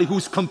somebody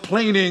who's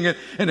complaining,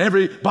 and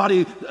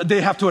everybody they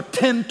have to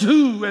attend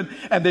to,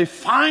 and they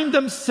find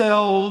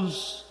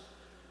themselves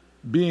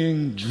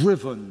being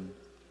driven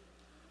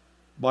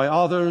by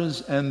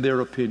others and their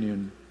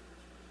opinion.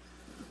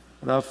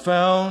 But I've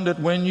found that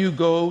when you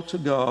go to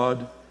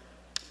God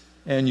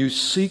and you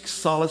seek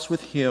solace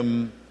with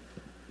Him,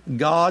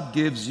 God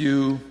gives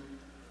you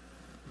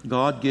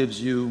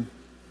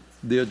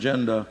the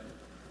agenda,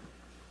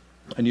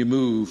 and you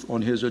move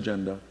on His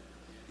agenda.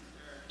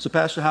 So,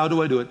 Pastor, how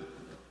do I do it?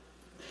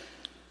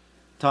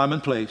 Time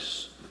and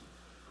place.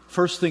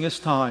 First thing is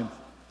time.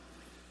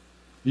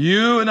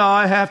 You and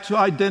I have to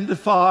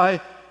identify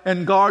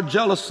and guard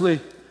jealously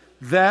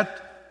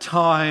that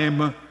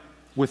time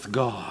with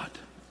God.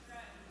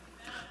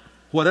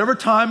 Whatever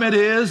time it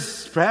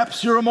is,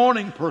 perhaps you're a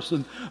morning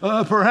person,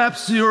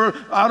 perhaps you're,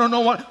 I don't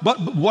know what,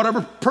 but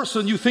whatever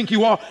person you think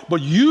you are,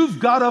 but you've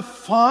got to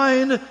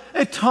find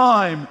a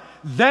time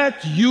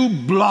that you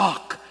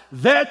block,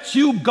 that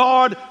you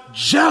guard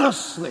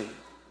jealously.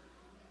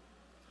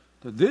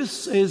 that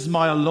this is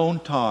my alone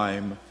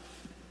time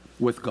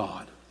with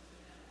God.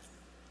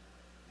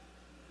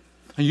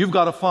 And you've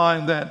got to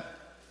find that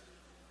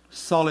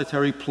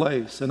solitary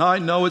place. And I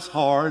know it's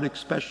hard,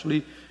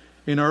 especially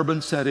in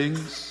urban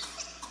settings.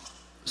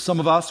 Some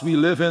of us, we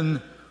live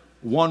in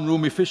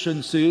one-room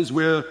efficiencies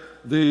where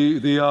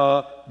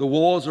the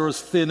walls are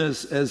as thin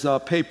as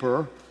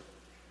paper.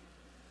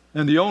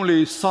 And the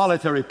only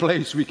solitary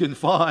place we can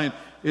find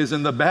is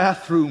in the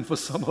bathroom for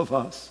some of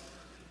us.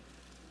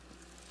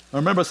 I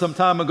remember some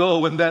time ago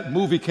when that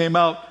movie came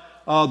out,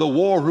 The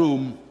War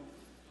Room.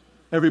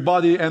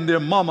 Everybody and their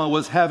mama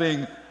was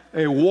having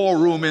a war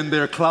room in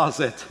their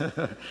closet,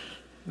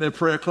 their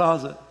prayer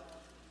closet.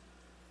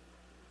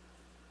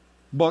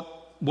 But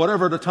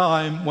whatever the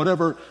time,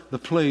 whatever the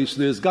place,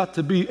 there's got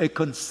to be a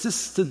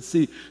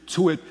consistency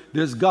to it.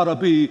 There's got to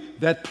be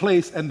that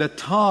place and that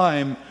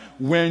time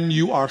when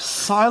you are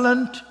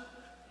silent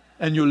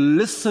and you're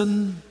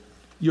listening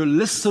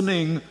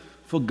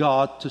for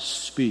God to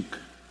speak.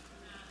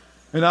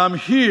 And I'm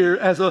here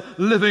as a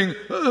living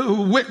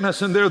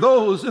witness, and there are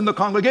those in the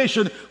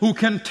congregation who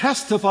can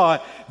testify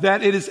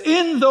that it is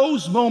in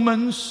those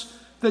moments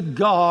that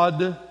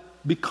God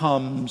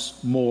becomes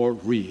more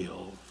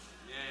real.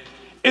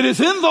 It is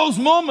in those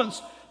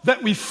moments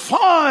that we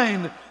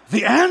find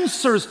the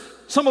answers,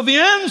 some of the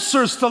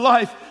answers to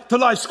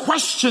life's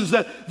questions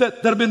that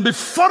have been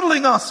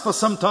befuddling us for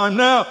some time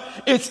now.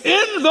 It's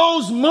in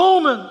those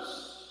moments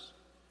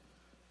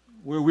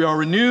where we are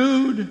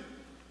renewed,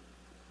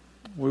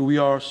 where we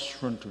are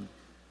strengthened.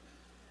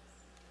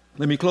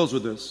 Let me close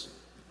with this.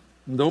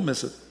 Don't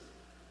miss it.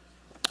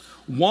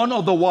 One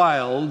of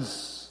the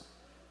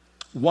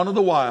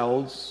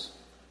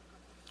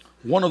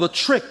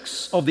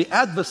tricks of the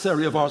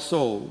adversary of our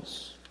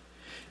souls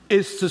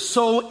is to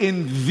so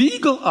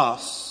inveigle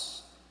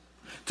us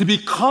to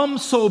become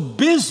so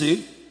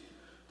busy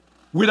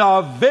with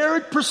our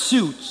varied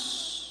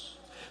pursuits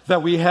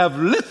that we have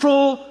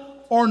little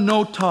or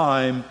no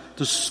time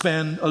to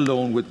spend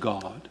alone with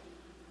God.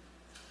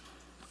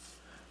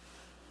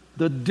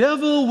 The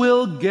devil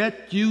will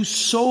get you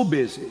so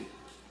busy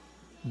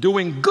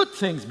doing good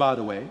things, by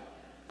the way,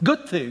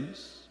 good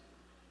things,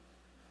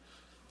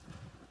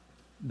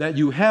 that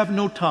you have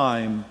no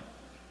time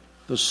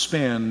to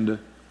spend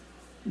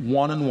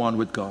one-on-one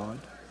with God.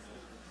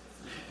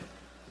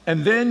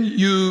 And then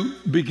you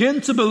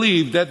begin to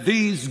believe that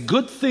these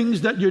good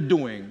things that you're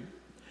doing,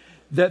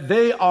 that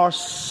they are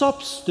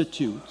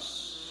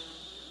substitutes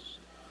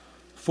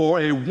for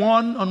a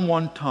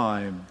one-on-one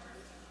time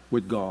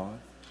with God.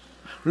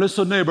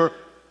 Listen, neighbor,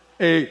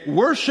 a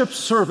worship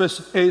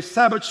service, a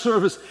Sabbath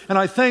service, and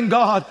I thank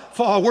God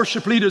for our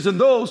worship leaders and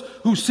those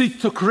who seek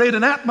to create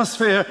an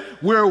atmosphere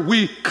where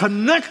we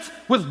connect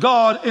with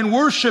God in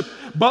worship,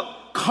 but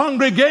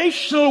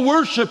congregational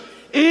worship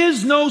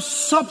is no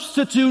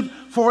substitute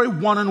for a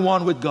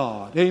one-on-one with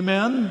God.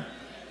 Amen?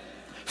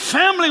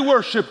 Family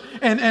worship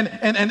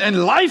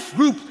and life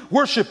group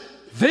worship,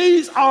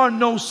 these are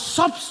no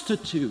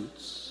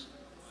substitutes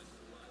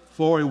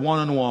for a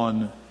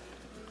one-on-one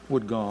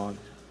with God.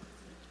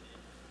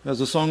 As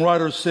the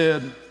songwriter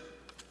said,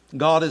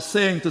 God is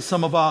saying to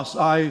some of us,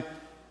 I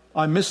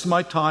miss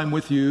my time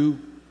with you.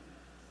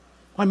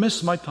 I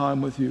miss my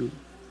time with you.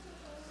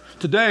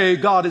 Today,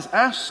 God is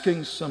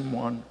asking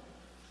someone,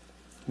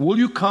 will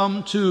you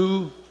come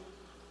to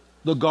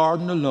the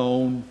garden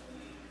alone?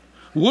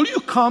 Will you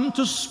come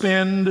to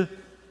spend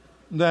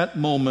that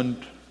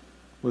moment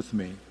with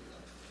me?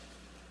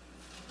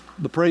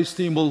 The praise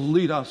team will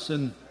lead us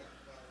in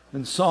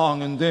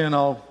song, and then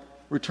I'll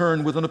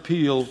return with an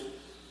appeal.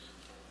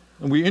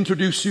 And we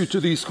introduced you to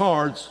these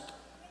cards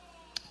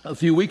a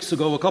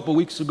couple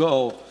weeks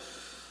ago.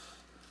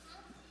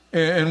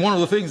 And one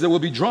of the things that we'll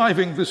be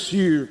driving this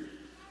year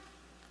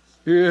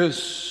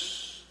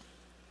is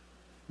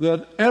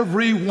that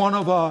every one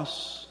of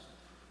us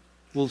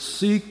will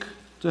seek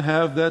to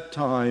have that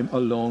time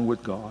alone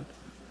with God.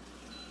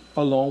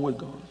 Alone with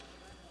God.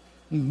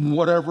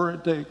 Whatever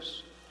it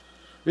takes.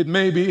 It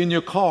may be in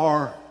your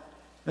car,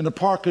 in the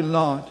parking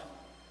lot.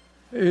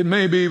 It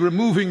may be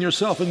removing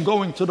yourself and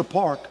going to the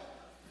park.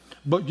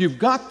 But you've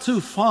got to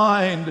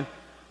find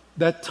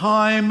that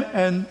time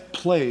and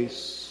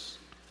place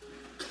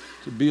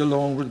to be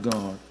alone with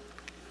God.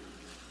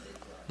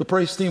 The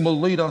praise team will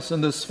lead us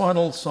in this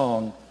final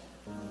song.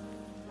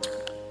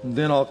 And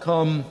then I'll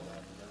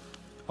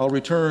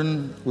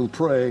return, we'll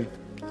pray,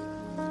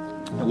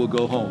 and we'll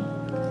go home.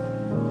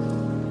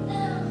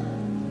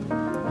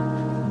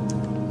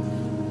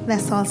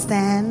 Let's all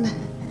stand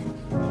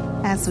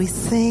as we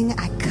sing,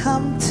 I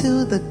come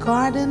to the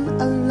garden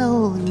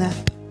alone.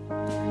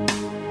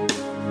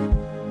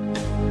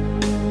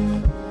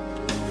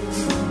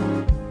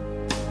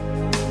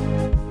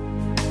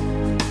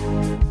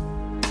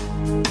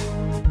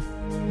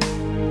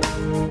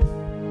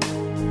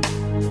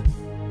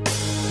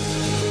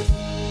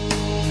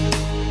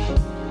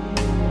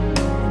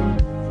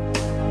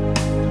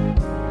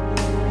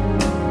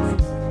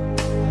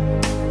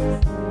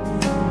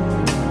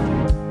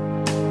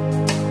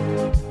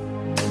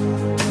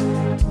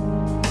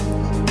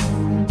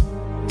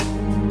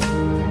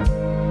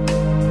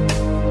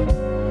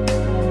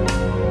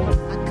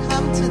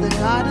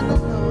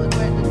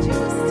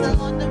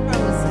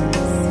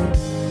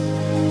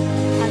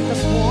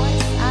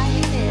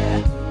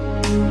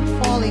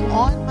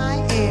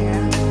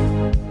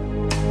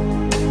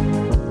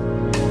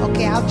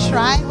 I'll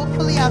try.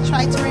 Hopefully I'll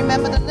try to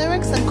remember the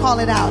lyrics and call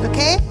it out,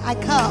 okay? I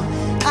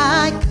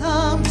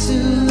come to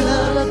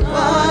the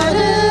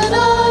garden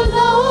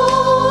alone,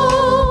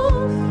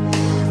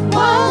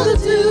 while the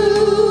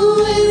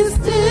dew is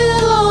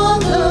still on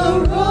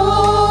the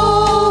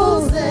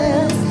roses,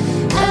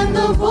 and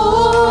the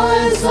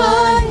voice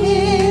I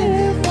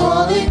hear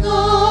falling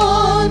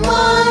on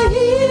my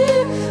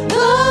ear,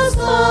 the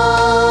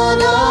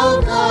Son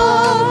of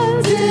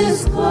God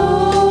discloses,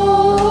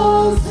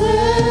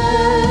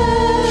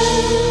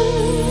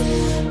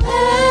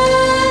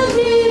 and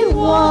He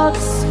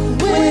walks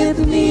with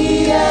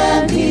me,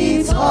 and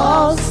He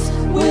talks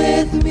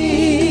with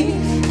me,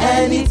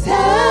 and He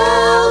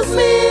tells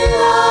me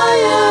I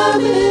am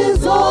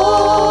His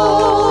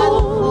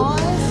own,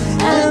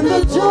 and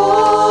the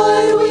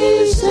joy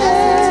we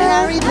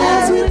share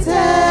as we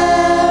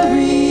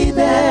tarry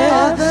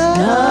there,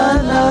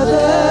 none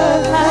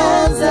other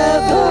has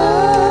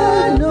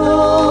ever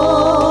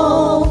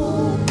known.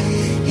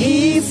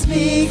 He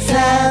speaks,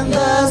 and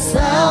the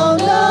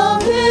sound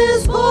of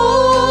His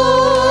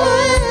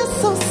voice is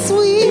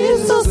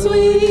so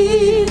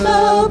sweet,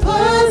 the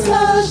birds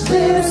hush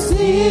their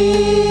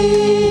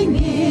singing,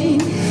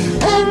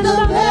 and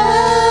the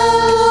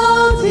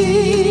melody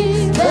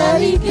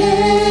that He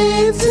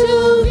gave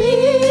to me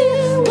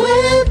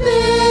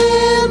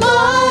within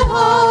my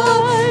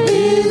heart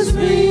is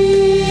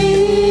ringing,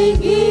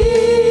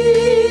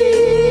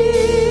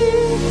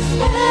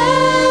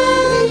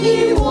 and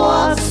He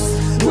walks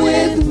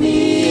with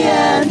me,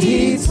 and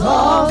He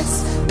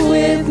talks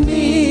with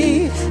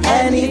me,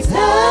 and He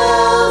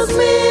tells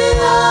me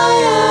I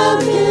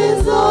am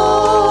His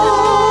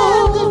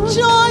own,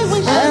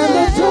 and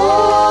the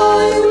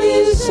joy we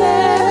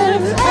share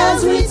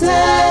as we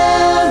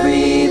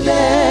tarry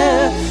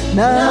there,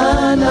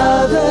 none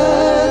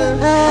other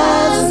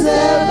has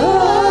ever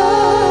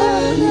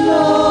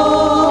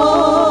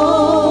known.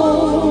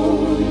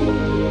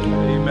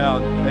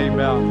 Amen.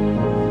 Amen.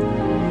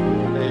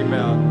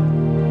 Amen.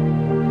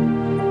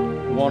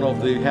 One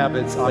of the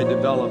habits I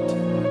developed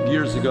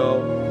years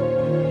ago,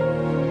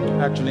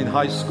 actually in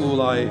high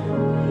school, I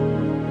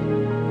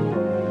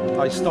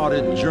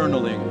started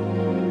journaling.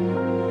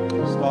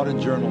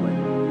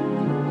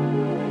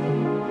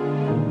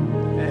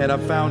 And I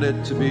found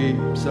it to be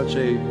such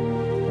a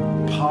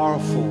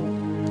powerful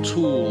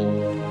tool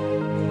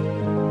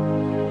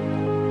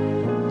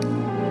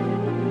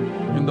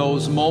in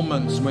those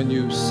moments when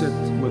you sit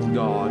with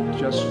God,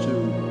 just to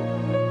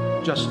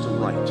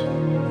write.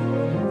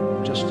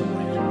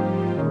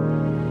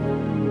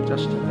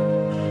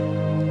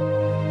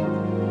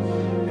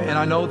 And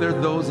I know there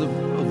are those of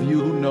you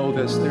who know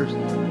this. There's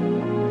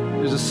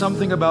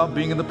something about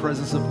being in the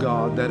presence of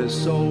God that is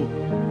so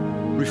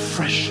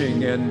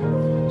refreshing and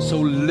so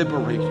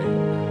liberating.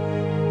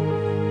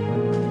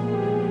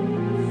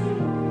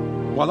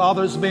 While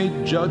others may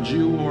judge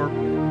you or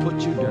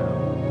put you down,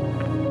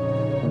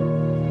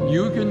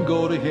 you can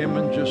go to Him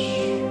and just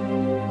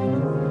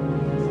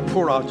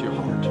pour out your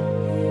heart.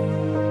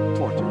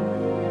 Pour it to Him.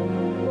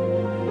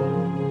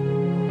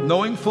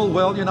 Knowing full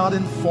well you're not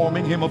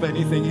informing Him of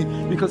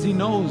anything because He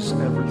knows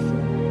everything.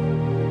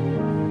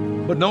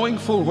 But knowing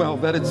full well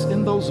that it's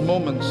in those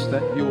moments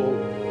that you'll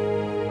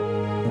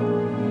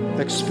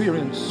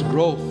experience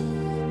growth.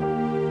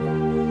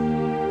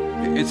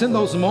 It's in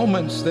those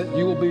moments that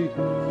you will be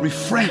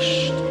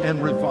refreshed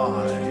and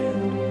revived.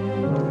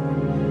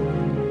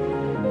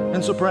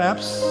 And so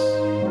perhaps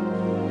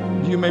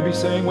you may be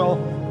saying, well,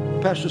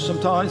 Pastor,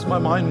 sometimes my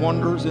mind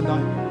wanders, and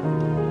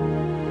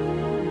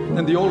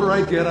the older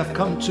I get, I've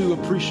come to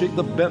appreciate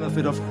the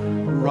benefit of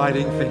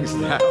writing things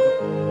down.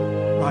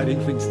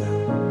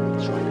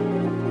 That's right.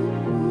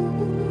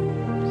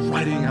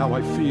 Writing how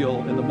I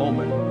feel in the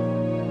moment.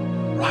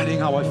 Writing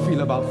how I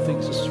feel about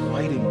things. Just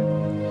writing.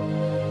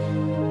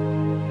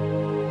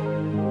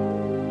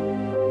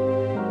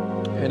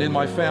 And in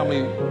my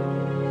family,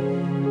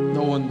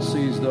 no one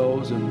sees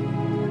those.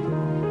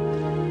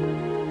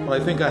 But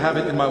I think I have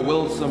it in my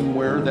will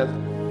somewhere that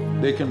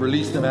they can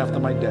release them after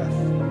my death.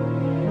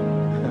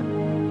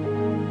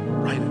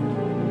 Write it.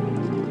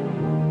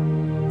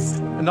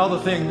 Another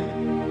thing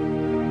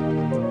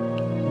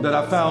that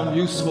I found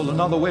useful,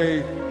 another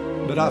way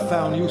that I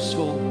found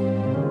useful,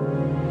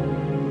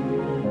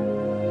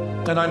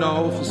 and I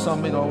know for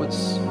some,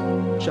 it's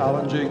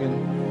challenging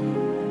and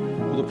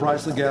with the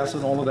price of gas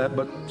and all of that,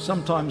 but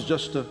sometimes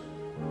just to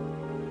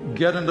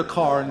get in the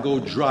car and go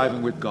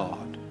driving with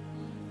God.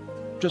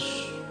 Just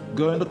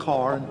go in the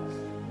car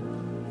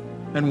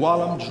and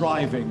while I'm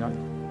driving,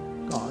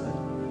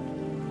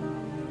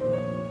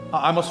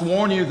 I must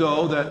warn you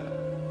though that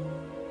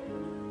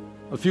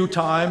a few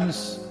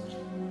times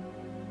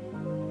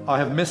I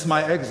have missed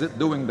my exit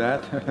doing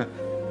that.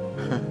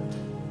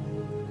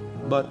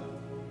 But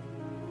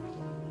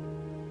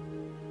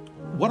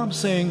what I'm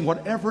saying,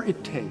 whatever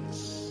it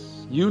takes,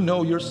 you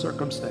know your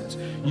circumstance,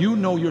 you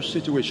know your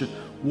situation,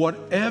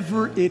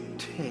 whatever it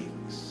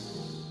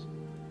takes,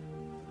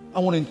 I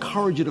want to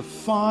encourage you to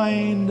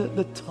find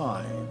the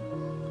time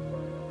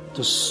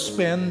to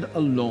spend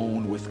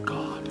alone with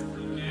God.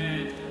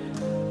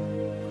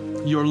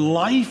 your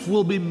life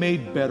will be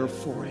made better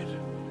for it.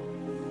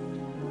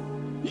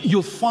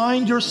 You'll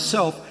find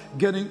yourself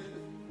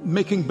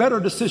making better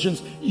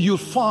decisions. You'll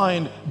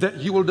find that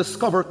you will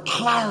discover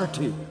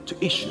clarity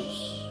to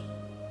issues.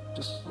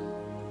 Just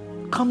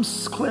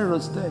comes clear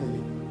as day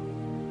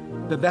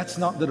that that's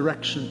not the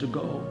direction to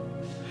go.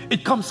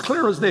 It comes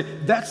clear as day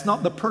that's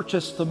not the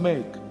purchase to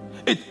make.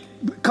 It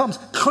comes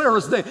clear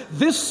as day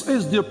this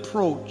is the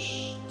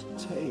approach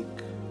to take.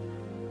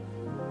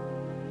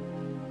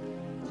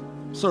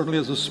 Certainly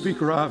as a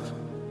speaker,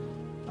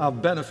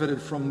 I've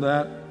benefited from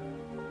that.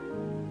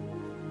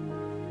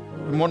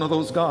 I'm one of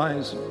those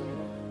guys,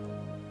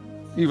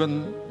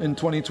 even in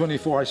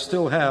 2024, I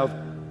still have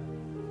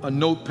a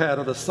notepad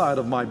at the side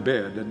of my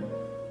bed. And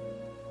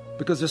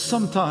because there's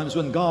sometimes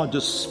when God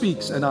just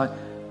speaks and I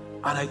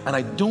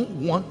don't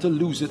want to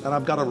lose it, and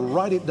I've got to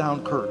write it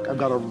down, Kirk. I've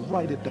got to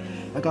write it down.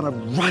 I've got to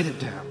write it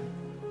down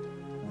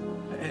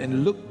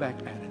and look back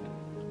at it.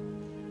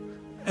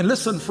 And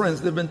listen,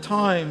 friends, there have been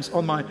times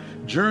on my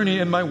journey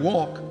and my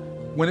walk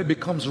when it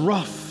becomes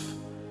rough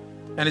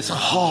and it's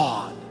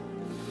hard.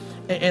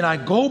 And I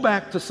go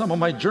back to some of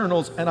my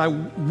journals and I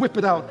whip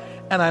it out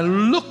and I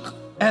look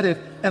at it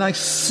and I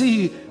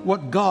see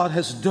what God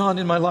has done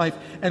in my life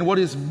and what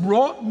has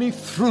brought me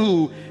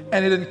through.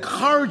 And it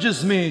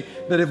encourages me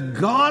that if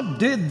God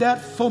did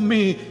that for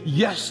me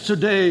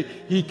yesterday,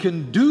 He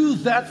can do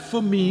that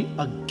for me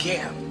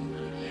again.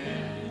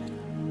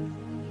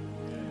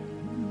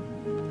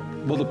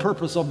 Well, the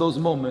purpose of those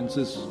moments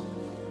is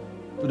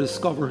to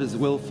discover His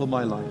will for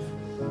my life.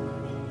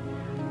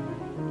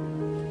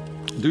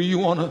 Do you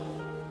want to?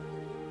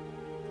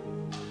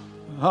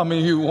 How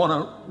many of you want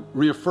to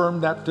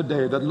reaffirm that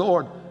today? That,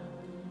 Lord,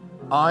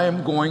 I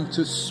am going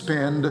to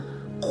spend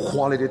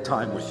quality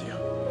time with you.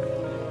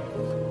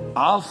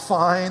 I'll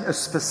find a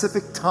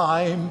specific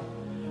time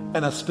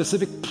and a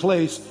specific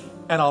place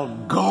and I'll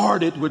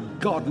guard it with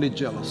godly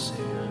jealousy.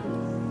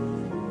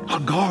 I'll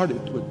guard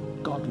it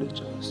with godly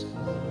jealousy.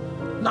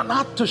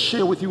 Not to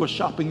share with you a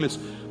shopping list,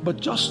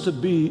 but just to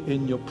be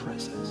in your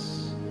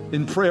presence.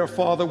 In prayer,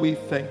 Father, we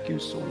thank you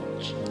so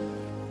much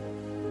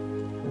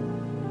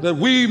that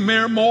we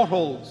mere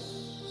mortals,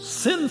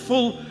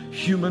 sinful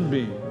human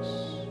beings,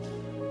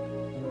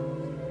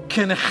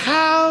 can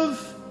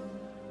have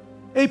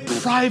a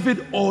private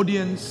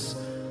audience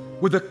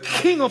with the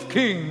King of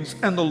Kings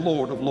and the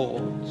Lord of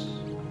Lords.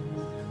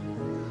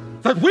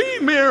 That we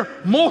mere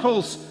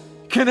mortals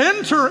can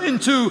enter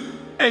into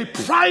a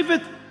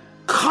private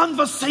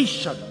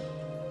conversation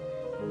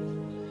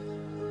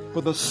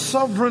with the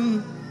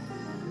sovereign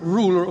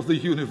ruler of the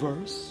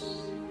universe.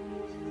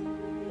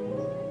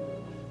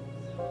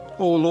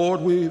 Oh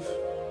Lord, we've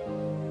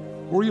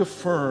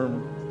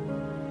reaffirmed.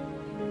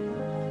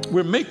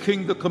 We're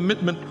making the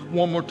commitment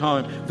one more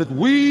time that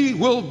we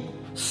will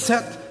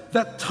set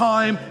that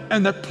time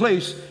and that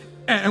place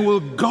and we'll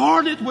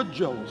guard it with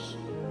jealousy.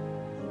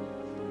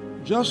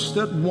 Just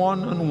that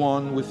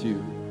one-on-one with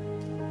you.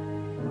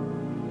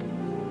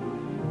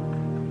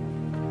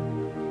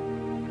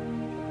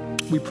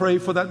 We pray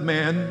for that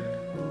man,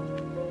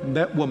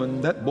 that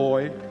woman, that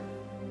boy,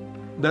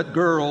 that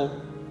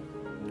girl,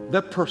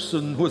 that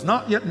person who has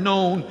not yet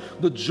known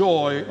the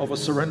joy of a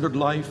surrendered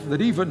life,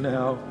 that even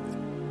now,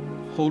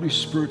 Holy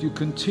Spirit, you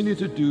continue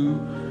to do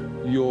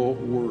your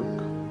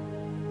work.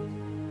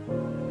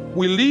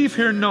 We leave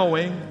here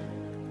knowing,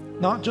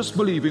 not just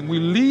believing, we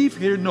leave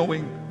here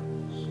knowing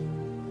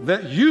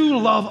that you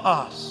love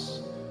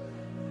us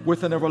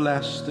with an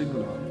everlasting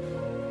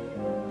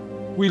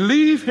love. We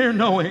leave here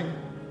knowing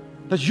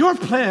that your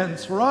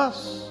plans for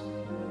us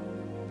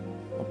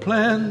are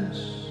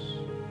plans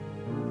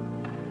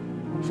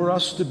for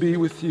us to be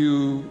with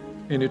you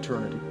in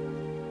eternity.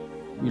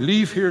 We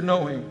leave here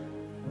knowing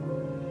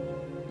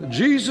that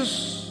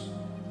Jesus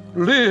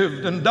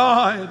lived and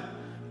died,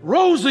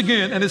 rose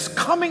again, and is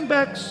coming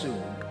back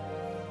soon.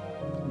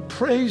 We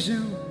praise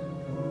you.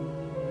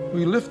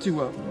 We lift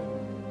you up.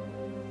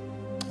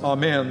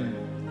 Amen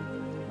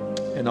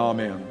and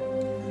amen.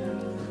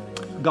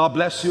 God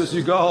bless you as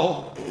you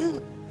go.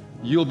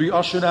 You'll be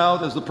ushered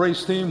out as the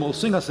praise team will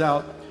sing us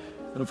out.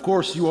 And of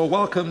course, you are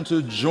welcome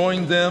to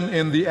join them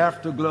in the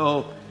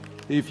afterglow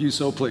if you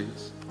so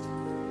please.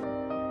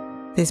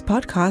 This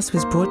podcast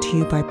was brought to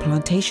you by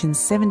Plantation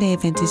Seventh-day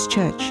Adventist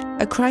Church,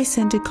 a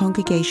Christ-centered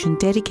congregation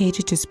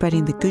dedicated to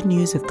spreading the good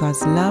news of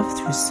God's love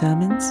through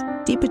sermons,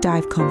 deeper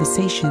dive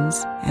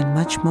conversations, and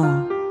much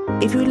more.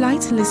 If you would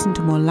like to listen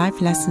to more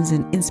life lessons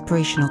and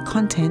inspirational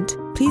content,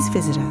 please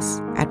visit us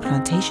at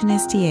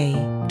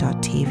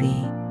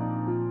plantationsda.tv.